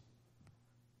ourselves.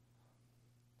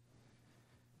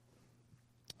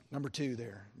 Number 2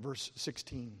 there, verse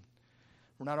 16.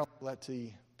 We're not only to let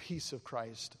the peace of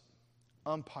Christ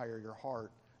umpire your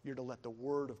heart, you're to let the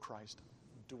word of Christ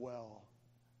dwell.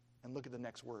 And look at the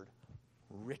next word,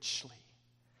 richly.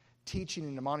 Teaching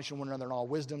and admonishing one another in all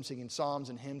wisdom, singing psalms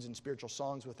and hymns and spiritual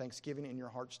songs with thanksgiving in your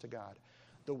hearts to God.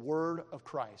 The word of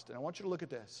Christ. And I want you to look at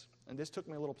this. And this took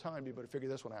me a little time to be able to figure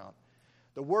this one out.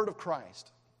 The word of Christ.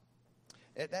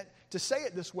 To say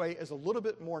it this way is a little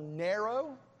bit more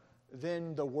narrow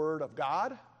than the word of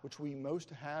God, which we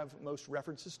have most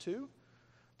references to.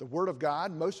 The word of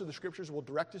God, most of the scriptures will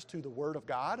direct us to the word of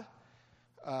God.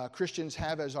 Christians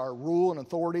have as our rule and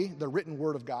authority the written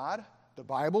word of God, the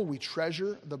Bible. We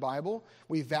treasure the Bible.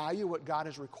 We value what God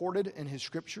has recorded in His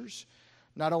scriptures,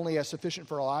 not only as sufficient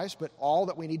for our lives, but all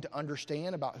that we need to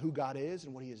understand about who God is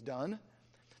and what He has done.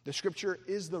 The scripture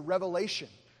is the revelation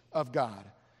of God,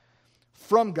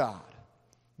 from God.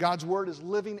 God's word is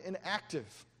living and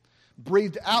active,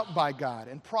 breathed out by God,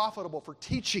 and profitable for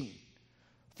teaching,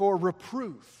 for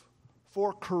reproof,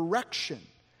 for correction,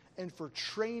 and for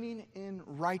training in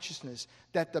righteousness,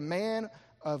 that the man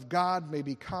of God may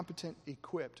be competent,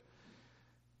 equipped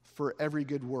for every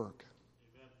good work.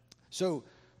 Amen. So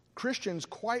Christians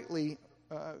quite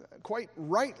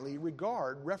rightly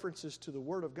regard references to the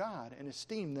Word of God and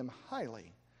esteem them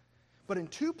highly. But in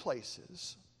 2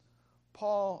 places,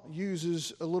 Paul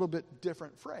uses a little bit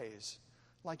different phrase,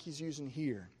 like he's using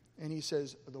here. And he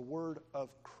says, the Word of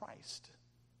Christ.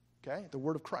 Okay? The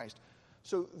Word of Christ.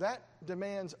 So that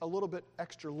demands a little bit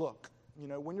extra look. You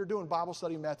know, when you're doing Bible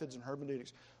study methods and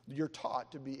hermeneutics, you're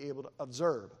taught to be able to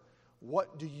observe.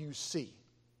 What do you see?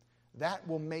 That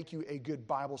will make you a good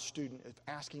Bible student of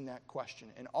asking that question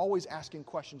and always asking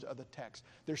questions of the text.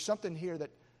 There's something here that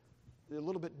is a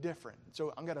little bit different.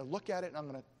 So I'm going to look at it and I'm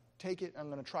going to take it and I'm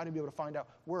going to try to be able to find out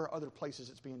where are other places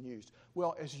it's being used.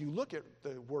 Well, as you look at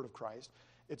the Word of Christ,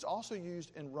 it's also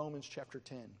used in Romans chapter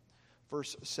 10,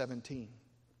 verse 17.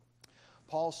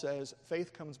 Paul says,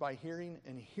 faith comes by hearing,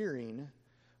 and hearing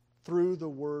through the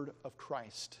word of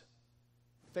Christ.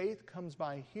 Faith comes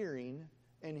by hearing,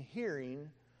 and hearing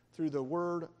through the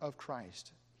word of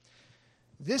Christ.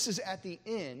 This is at the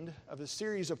end of a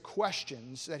series of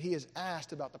questions that he has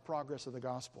asked about the progress of the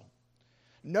gospel.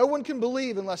 No one can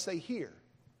believe unless they hear.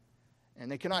 And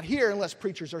they cannot hear unless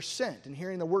preachers are sent. And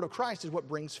hearing the word of Christ is what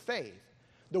brings faith.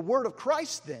 The word of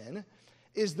Christ, then,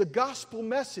 is the gospel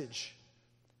message.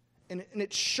 And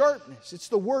its sharpness. It's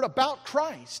the word about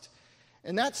Christ.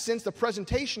 In that sense, the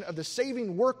presentation of the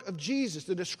saving work of Jesus,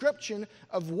 the description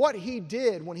of what He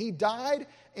did when He died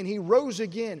and He rose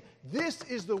again. This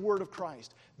is the word of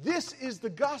Christ. This is the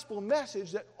gospel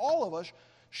message that all of us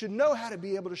should know how to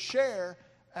be able to share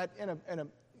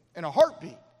in a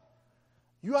heartbeat.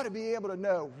 You ought to be able to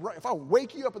know, if I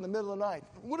wake you up in the middle of the night,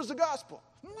 what is the gospel?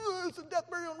 It's the death,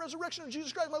 burial, and resurrection of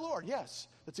Jesus Christ, my Lord. Yes,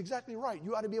 that's exactly right.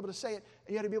 You ought to be able to say it,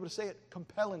 and you ought to be able to say it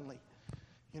compellingly.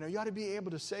 You know, you ought to be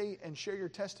able to say and share your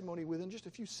testimony within just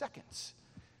a few seconds.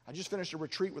 I just finished a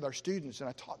retreat with our students, and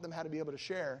I taught them how to be able to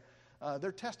share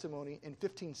their testimony in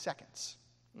 15 seconds.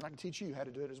 And I can teach you how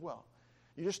to do it as well.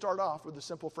 You just start off with the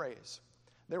simple phrase,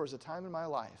 there was a time in my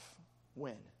life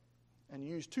when, and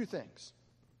you use 2 things.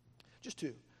 Just 2.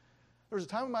 There was a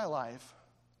time in my life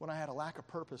when I had a lack of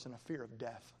purpose and a fear of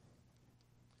death.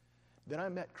 Then I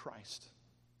met Christ,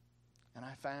 and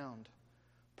I found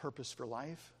purpose for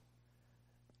life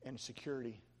and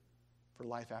security for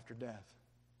life after death.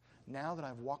 Now that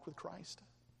I've walked with Christ,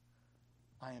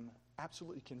 I am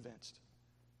absolutely convinced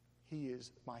He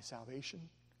is my salvation,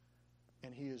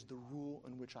 and He is the rule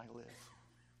in which I live.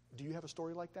 Do you have a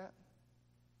story like that?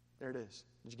 There it is.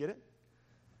 Did you get it?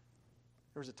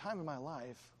 There was a time in my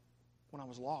life when I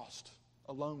was lost,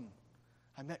 alone.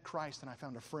 I met Christ and I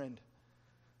found a friend,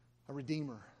 a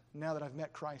redeemer. Now that I've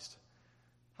met Christ,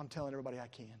 I'm telling everybody I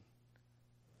can.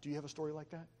 Do you have a story like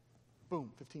that?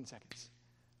 Boom, 15 seconds.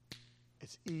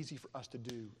 It's easy for us to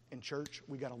do. In church,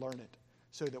 we got to learn it.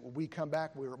 So that when we come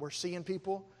back, we're seeing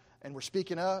people and we're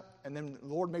speaking up, and then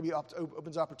the Lord maybe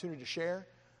opens opportunity to share.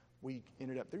 We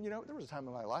ended up there. There was a time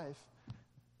in my life,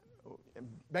 and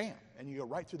bam, and you go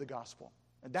right through the gospel.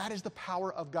 And that is the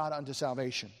power of God unto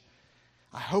salvation.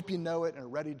 I hope you know it and are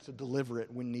ready to deliver it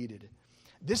when needed.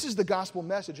 This is the gospel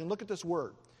message, and look at this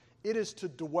word. It is to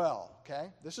dwell, okay?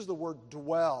 This is the word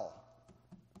dwell.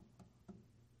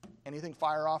 Anything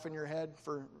fire off in your head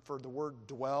for the word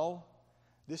dwell?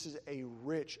 This is a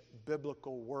rich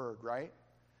biblical word, right?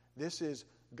 This is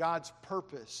God's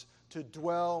purpose to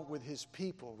dwell with His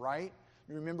people, right?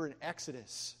 You remember in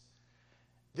Exodus,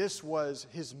 this was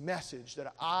His message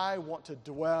that I want to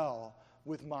dwell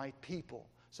with my people.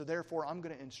 So therefore, I'm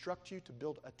going to instruct you to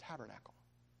build a tabernacle.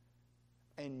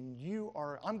 And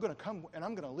I'm going to come and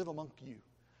I'm going to live among you.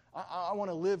 I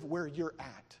want to live where you're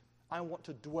at. I want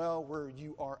to dwell where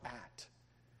you are at.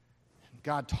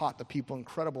 God taught the people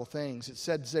incredible things. It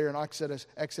says there in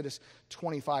Exodus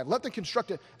 25, let them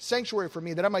construct a sanctuary for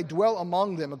me that I might dwell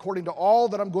among them according to all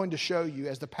that I'm going to show you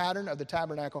as the pattern of the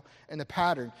tabernacle and the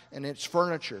pattern and its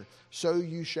furniture. So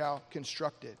you shall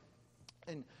construct it.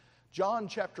 In John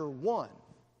chapter 1,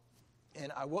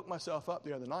 and I woke myself up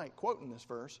the other night quoting this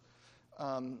verse.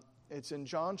 It's in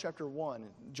John chapter 1.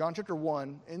 John chapter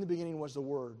 1, in the beginning was the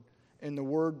Word, and the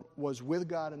Word was with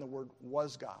God, and the Word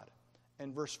was God.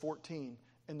 And verse 14,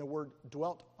 and the Word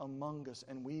dwelt among us,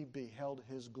 and we beheld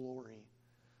His glory,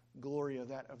 glory of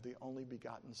that of the only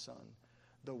begotten Son.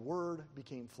 The Word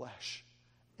became flesh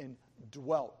and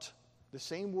dwelt. The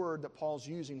same word that Paul's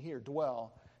using here,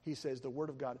 dwell, he says the Word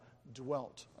of God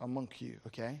dwelt among you,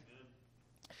 okay?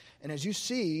 And as you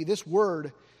see, this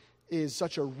word is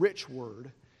such a rich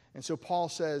word. And so Paul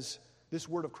says this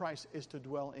word of Christ is to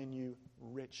dwell in you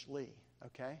richly,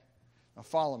 okay? Now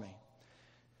follow me.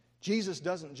 Jesus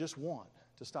doesn't just want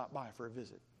to stop by for a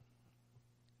visit.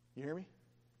 You hear me?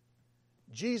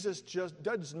 Jesus just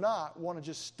does not want to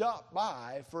just stop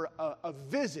by for a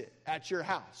visit at your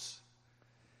house.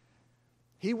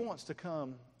 He wants to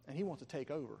come and He wants to take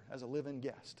over as a live-in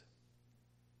guest.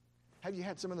 Have you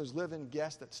had some of those live-in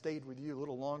guests that stayed with you a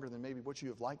little longer than maybe what you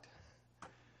have liked?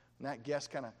 And that guest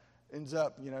kind of ends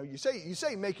up, you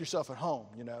say make yourself at home,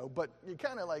 but you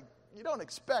kind of like, you don't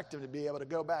expect them to be able to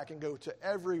go back and go to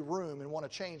every room and want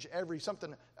to change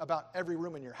something about every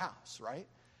room in your house, right?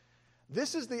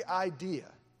 This is the idea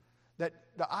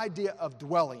of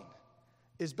dwelling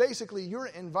is basically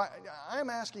I'm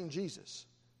asking Jesus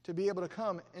to be able to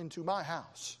come into my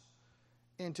house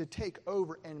and to take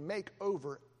over and make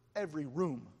over every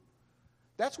room.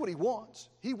 That's what He wants.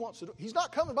 He wants to do. He's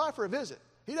not coming by for a visit.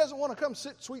 He doesn't want to come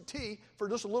sit sweet tea for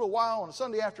just a little while on a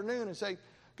Sunday afternoon and say,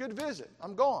 good visit,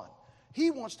 I'm gone. He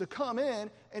wants to come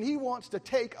in and He wants to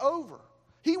take over.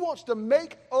 He wants to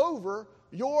make over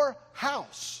your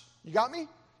house. You got me?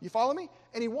 You follow me?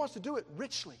 And He wants to do it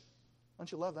richly. Don't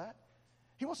you love that?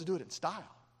 He wants to do it in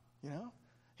style,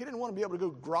 He didn't want to be able to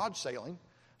go garage sailing.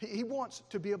 He wants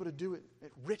to be able to do it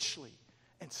richly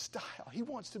and style. He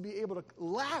wants to be able to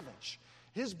lavish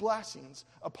His blessings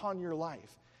upon your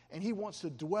life. And He wants to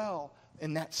dwell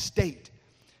in that state.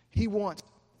 He wants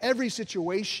every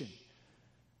situation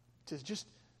to just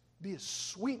be a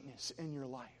sweetness in your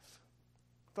life.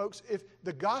 Folks, if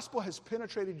the gospel has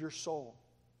penetrated your soul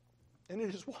and it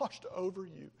has washed over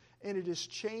you and it has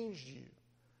changed you,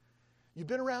 you've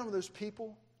been around with those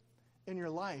people in your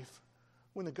life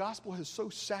when the gospel has so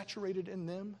saturated in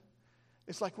them,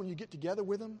 it's like when you get together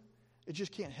with them, it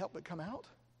just can't help but come out.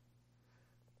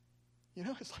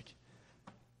 It's like,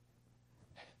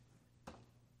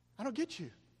 I don't get you.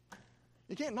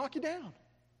 You can't knock you down.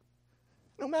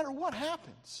 No matter what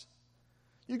happens,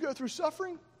 you go through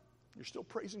suffering, you're still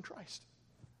praising Christ.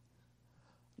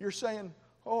 You're saying,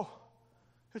 oh,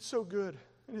 it's so good.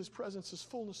 In His presence is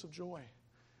fullness of joy.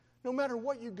 No matter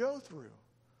what you go through,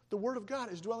 the Word of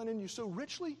God is dwelling in you so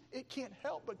richly, it can't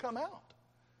help but come out.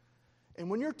 And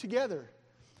when you're together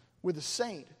with a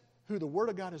saint who the Word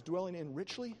of God is dwelling in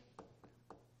richly,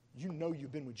 you know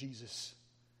you've been with Jesus.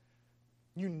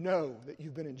 You know that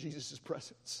you've been in Jesus'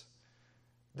 presence.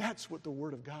 That's what the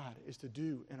Word of God is to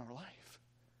do in our life.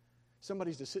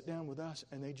 Somebody's to sit down with us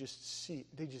and they just see it,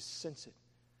 they just sense it.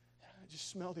 Just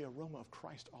smell the aroma of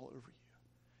Christ all over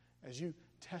you as you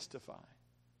testify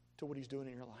to what He's doing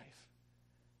in your life.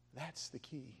 That's the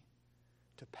key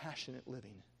to passionate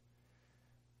living.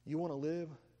 You want to live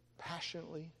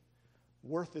passionately,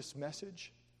 worth this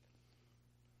message?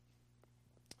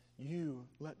 You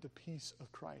let the peace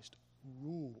of Christ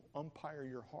rule, umpire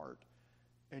your heart,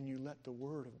 and you let the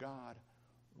Word of God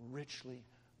richly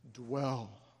dwell.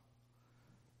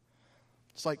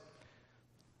 It's like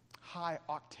high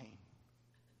octane,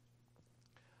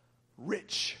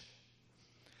 rich.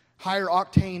 Higher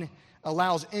octane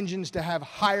allows engines to have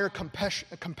higher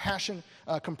compression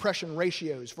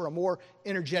ratios for a more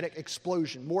energetic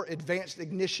explosion, more advanced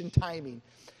ignition timing.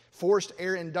 Forced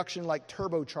air induction like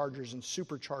turbochargers and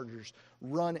superchargers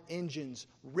run engines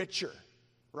richer,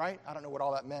 right? I don't know what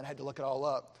all that meant. I had to look it all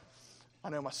up. I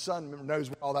know my son knows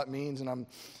what all that means, and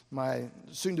my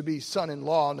soon-to-be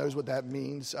son-in-law knows what that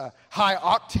means. High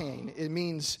octane, it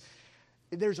means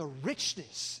there's a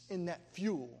richness in that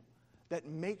fuel that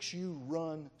makes you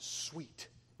run sweet,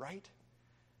 right?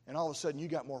 And all of a sudden, you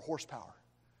got more horsepower.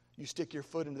 You stick your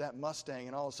foot into that Mustang,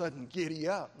 and all of a sudden, giddy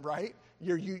up, right?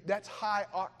 That's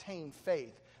high-octane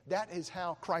faith. That is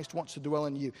how Christ wants to dwell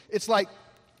in you. It's like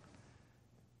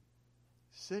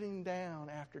sitting down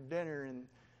after dinner, and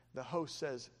the host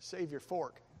says, "Save your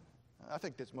fork." I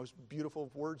think that's the most beautiful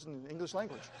words in the English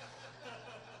language.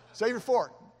 Save your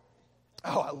fork.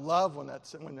 Oh, I love when I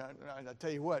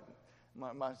tell you what,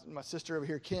 my sister over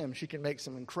here, Kim, she can make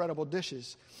some incredible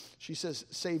dishes. She says,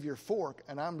 "Save your fork,"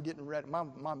 and I'm getting ready.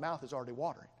 My mouth is already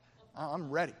watering. I'm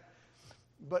ready.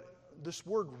 But this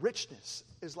word richness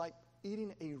is like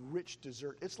eating a rich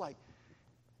dessert. It's like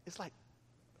a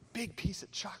big piece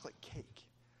of chocolate cake,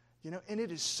 and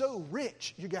it is so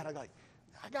rich.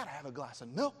 I gotta have a glass of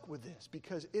milk with this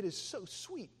because it is so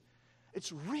sweet.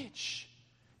 It's rich.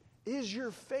 Is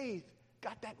your faith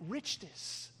got that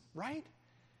richness, right?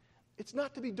 It's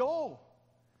not to be dull.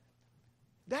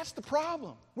 That's the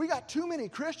problem. We got too many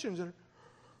Christians that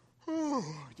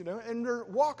are, and they're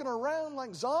walking around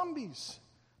like zombies.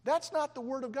 That's not the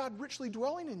Word of God richly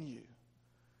dwelling in you.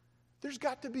 It's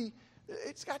got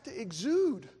to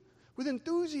exude with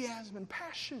enthusiasm and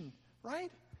passion,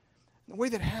 right? And the way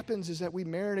that happens is that we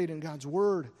marinate in God's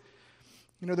Word.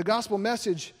 The gospel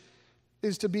message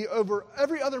is to be over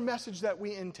every other message that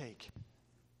we intake.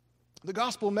 The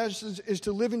gospel message is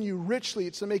to live in you richly.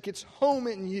 It's to make its home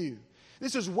in you.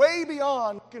 This is way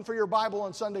beyond looking for your Bible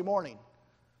on Sunday morning.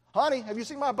 Honey, have you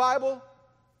seen my Bible?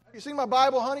 Have you seen my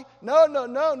Bible, honey?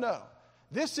 No.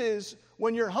 This is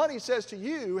when your honey says to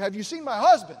you, "Have you seen my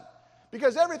husband?"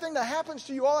 Because everything that happens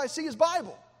to you, all I see is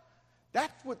Bible.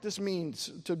 That's what this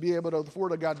means to be able to, the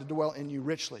Word of God to dwell in you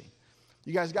richly.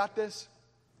 You guys got this?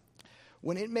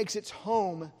 When it makes its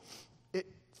home, it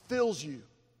fills you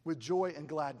with joy and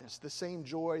gladness. The same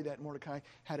joy that Mordecai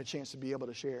had a chance to be able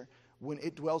to share. When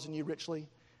it dwells in you richly,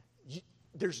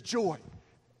 there's joy,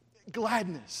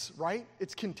 gladness, right?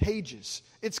 It's contagious.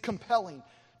 It's compelling.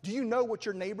 Do you know what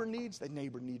your neighbor needs? The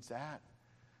neighbor needs that.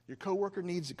 Your coworker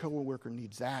needs, the coworker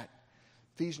needs that.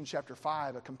 Ephesians chapter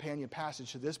 5, a companion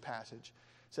passage to this passage,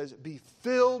 says, "Be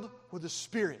filled with the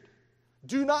Spirit.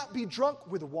 Do not be drunk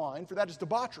with wine, for that is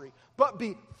debauchery, but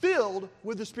be filled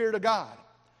with the Spirit of God."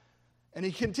 And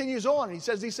he continues on, and he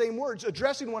says these same words,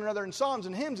 "Addressing one another in psalms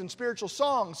and hymns and spiritual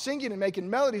songs, singing and making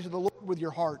melody to the Lord with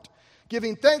your heart,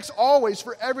 giving thanks always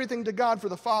for everything to God for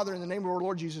the Father in the name of our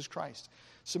Lord Jesus Christ,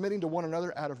 submitting to one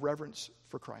another out of reverence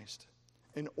for Christ."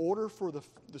 In order for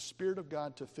the Spirit of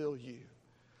God to fill you,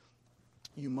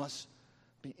 you must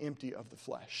be empty of the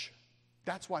flesh.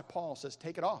 That's why Paul says,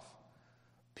 take it off.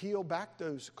 Peel back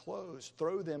those clothes.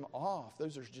 Throw them off.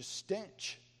 Those are just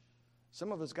stench.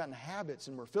 Some of us got in habits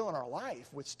and we're filling our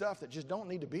life with stuff that just don't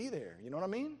need to be there. You know what I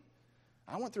mean?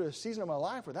 I went through a season of my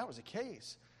life where that was the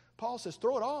case. Paul says,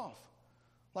 throw it off.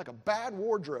 Like a bad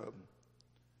wardrobe.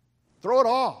 Throw it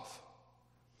off.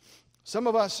 Some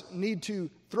of us need to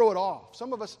throw it off.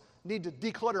 Some of us need to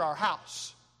declutter our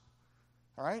house.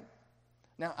 All right?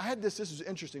 Now, I had this was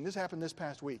interesting. This happened this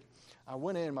past week. I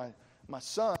went in, my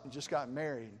son just got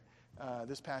married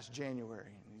this past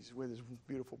January. He's with his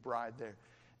beautiful bride there.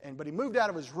 But he moved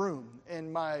out of his room,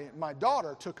 and my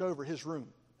daughter took over his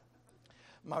room.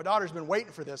 My daughter's been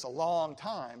waiting for this a long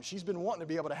time. She's been wanting to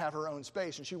be able to have her own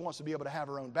space, and she wants to be able to have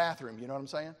her own bathroom. You know what I'm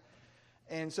saying?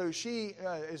 And so she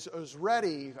is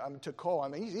ready to call. I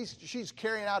mean, she's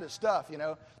carrying out his stuff,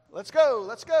 Let's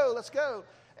go.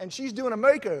 And she's doing a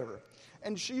makeover.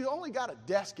 And she's only got a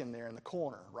desk in there in the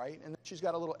corner, right? And she's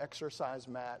got a little exercise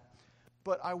mat.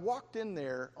 But I walked in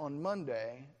there on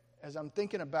Monday as I'm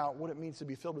thinking about what it means to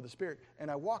be filled with the Spirit. And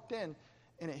I walked in,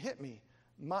 and it hit me.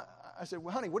 I said,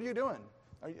 "Well, honey, what are you doing?"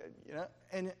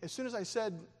 And as soon as I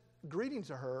said greeting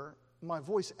to her, my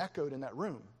voice echoed in that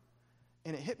room.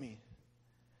 And it hit me.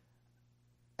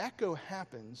 Echo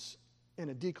happens in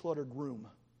a decluttered room.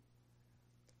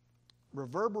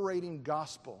 Reverberating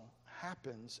gospel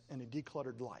happens in a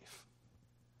decluttered life.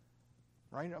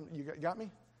 Right? You got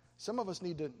me? Some of us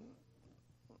need to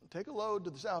take a load to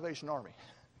the Salvation Army.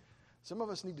 Some of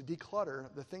us need to declutter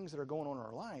the things that are going on in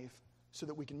our life so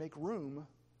that we can make room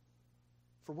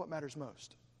for what matters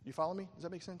most. You follow me? Does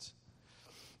that make sense?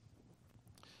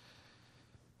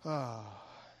 And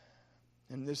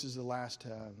this is the last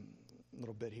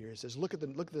little bit here. It says, look at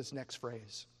this next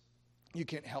phrase. You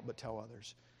can't help but tell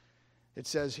others. It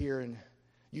says here, and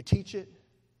you teach it,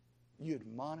 you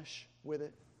admonish with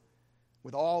it,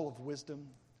 with all of wisdom.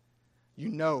 You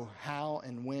know how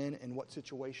and when and what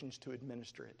situations to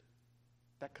administer it.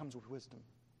 That comes with wisdom.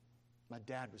 My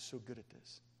dad was so good at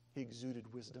this. He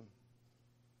exuded wisdom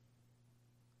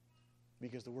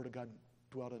because the Word of God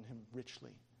dwelt in him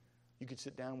richly. You could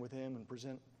sit down with him and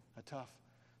present a tough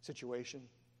situation,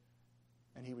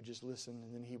 and he would just listen,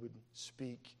 and then he would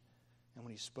speak. And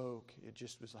when he spoke, it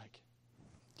just was like,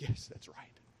 yes, that's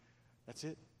right. That's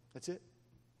it. That's it.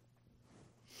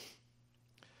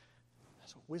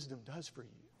 That's what wisdom does for you.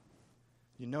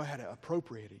 You know how to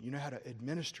appropriate it. You know how to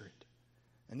administer it.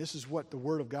 And this is what the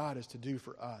Word of God is to do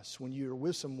for us. When you're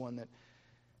with someone that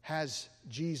has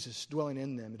Jesus dwelling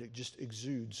in them, it just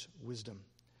exudes wisdom.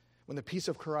 When the peace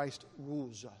of Christ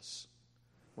rules us,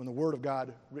 when the Word of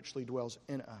God richly dwells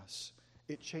in us,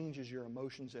 it changes your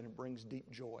emotions and it brings deep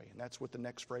joy. And that's what the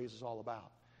next phrase is all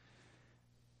about.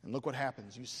 And look what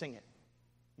happens. You sing it.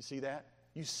 You see that?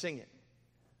 You sing it.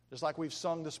 Just like we've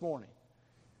sung this morning.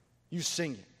 You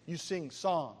sing it. You sing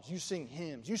psalms. You sing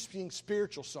hymns. You sing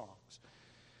spiritual songs.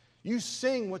 You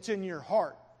sing what's in your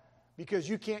heart because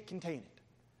you can't contain it.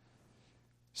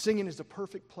 Singing is the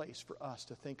perfect place for us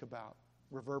to think about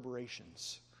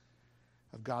reverberations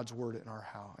of God's Word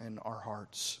in our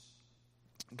hearts.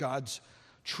 God's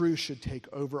truth should take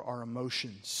over our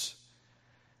emotions.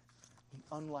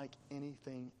 Unlike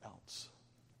anything else,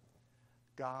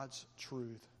 God's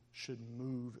truth should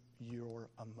move your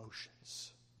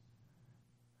emotions.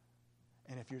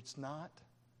 And if it's not,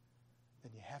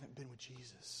 then you haven't been with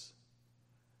Jesus.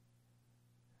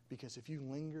 Because if you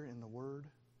linger in the Word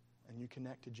and you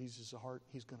connect to Jesus' heart,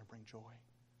 He's going to bring joy.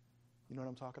 You know what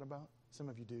I'm talking about? Some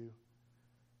of you do.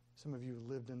 Some of you have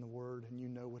lived in the Word and you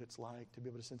know what it's like to be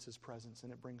able to sense His presence,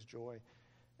 and it brings joy.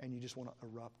 And you just want to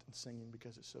erupt in singing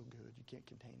because it's so good. You can't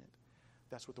contain it.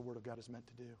 That's what the Word of God is meant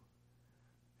to do.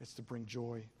 It's to bring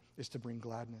joy. It's to bring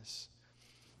gladness.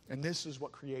 And this is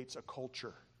what creates a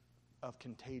culture of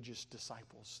contagious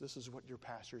disciples. This is what your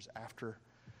pastor's after.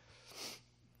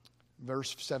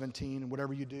 Verse 17,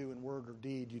 whatever you do in word or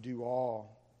deed, you do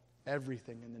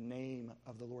everything in the name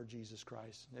of the Lord Jesus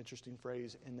Christ. An interesting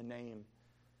phrase, in the name.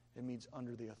 It means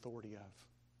under the authority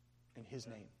of. In His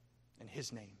name. In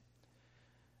His name.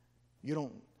 You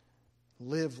don't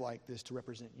live like this to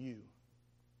represent you.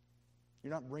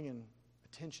 You're not bringing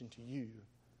attention to you.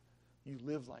 You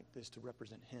live like this to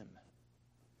represent Him.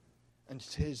 And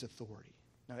it's His authority.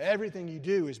 Now, everything you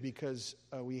do is because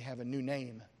we have a new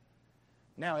name.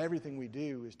 Now, everything we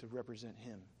do is to represent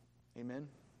Him. Amen?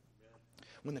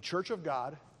 When the church of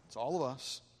God, it's all of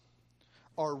us,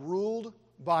 are ruled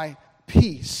by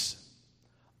peace,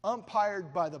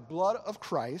 umpired by the blood of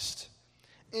Christ,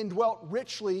 indwelt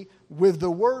richly with the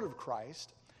Word of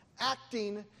Christ,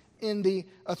 acting in the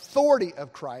authority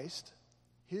of Christ,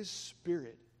 His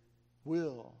Spirit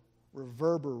will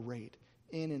reverberate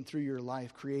in and through your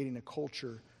life, creating a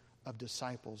culture of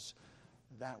disciples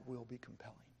that will be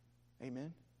compelling.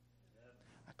 Amen?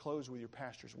 I close with your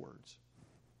pastor's words.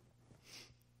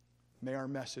 May our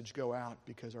message go out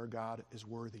because our God is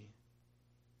worthy.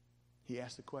 He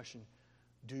asked the question,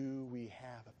 do we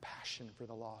have a passion for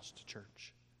the lost,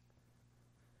 church?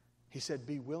 He said,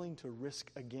 be willing to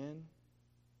risk again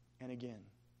and again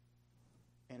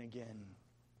and again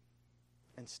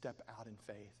and step out in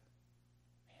faith.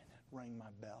 Man, that rang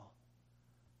my bell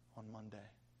on Monday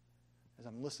as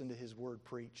I'm listening to His word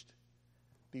preached.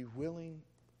 Be willing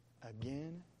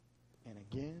again and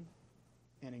again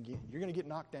and again. You're going to get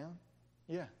knocked down?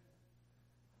 Yeah.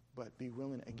 But be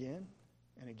willing again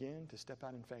and again to step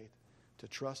out in faith, to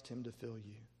trust Him to fill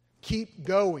you. Keep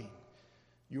going.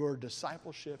 Your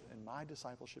discipleship and my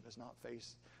discipleship is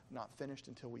not finished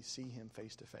until we see Him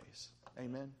face to face.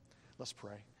 Amen? Let's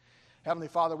pray. Heavenly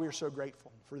Father, we are so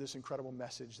grateful for this incredible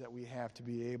message that we have to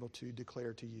be able to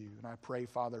declare to You. And I pray,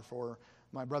 Father, for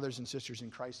my brothers and sisters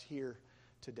in Christ here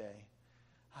today.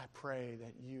 I pray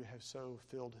that You have so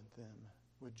filled them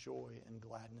with joy and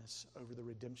gladness over the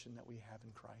redemption that we have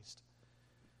in Christ.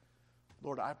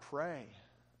 Lord, I pray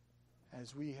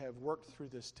as we have worked through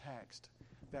this text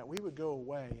that we would go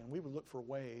away and we would look for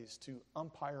ways to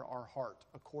umpire our heart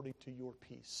according to your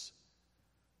peace.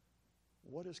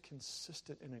 What is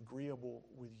consistent and agreeable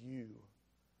with you,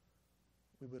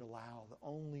 we would allow the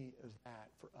only of that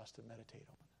for us to meditate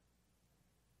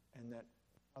on. And that,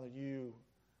 Father, you,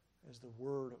 as the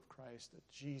Word of Christ, that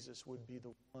Jesus would be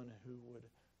the one who would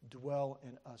dwell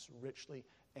in us richly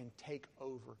and take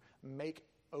over, make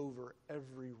over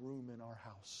every room in our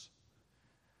house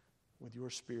with your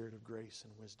spirit of grace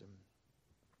and wisdom.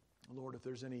 Lord, if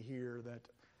there's any here that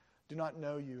do not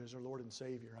know you as our Lord and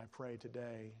Savior, I pray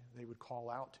today they would call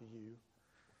out to you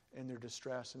in their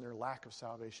distress and their lack of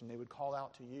salvation. They would call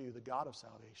out to you, the God of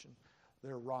salvation,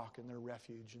 their rock and their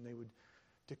refuge, and they would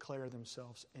declare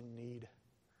themselves in need.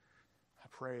 I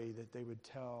pray that they would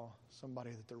tell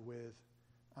somebody that they're with,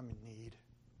 I'm in need.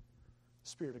 The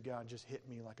Spirit of God just hit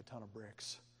me like a ton of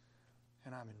bricks,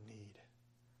 and I'm in need.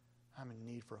 I'm in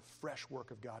need for a fresh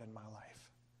work of God in my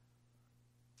life.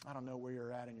 I don't know where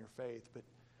you're at in your faith, but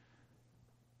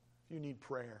if you need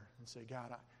prayer and say,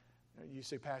 God, you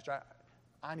say, Pastor,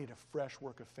 I need a fresh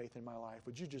work of faith in my life.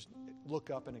 Would you just look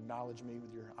up and acknowledge me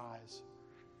with your eyes?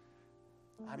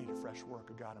 I need a fresh work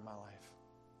of God in my life.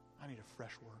 I need a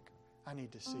fresh work. I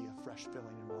need to see a fresh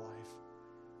filling in my life.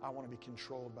 I want to be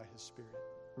controlled by His Spirit.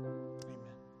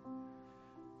 Amen.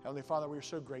 Heavenly Father, we are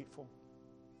so grateful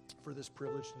for this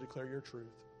privilege to declare your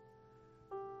truth.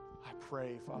 I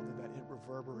pray, Father, that it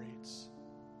reverberates.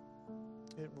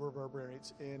 It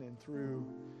reverberates in and through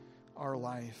our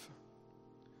life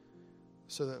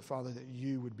so that, Father, that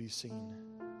you would be seen.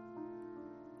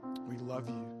 We love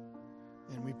you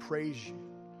and we praise you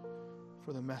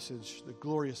for the message, the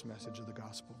glorious message of the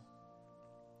gospel.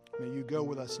 May you go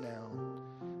with us now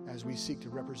as we seek to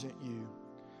represent you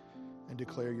and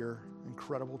declare your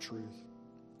incredible truth.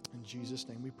 In Jesus'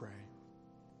 name we pray.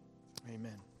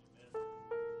 Amen.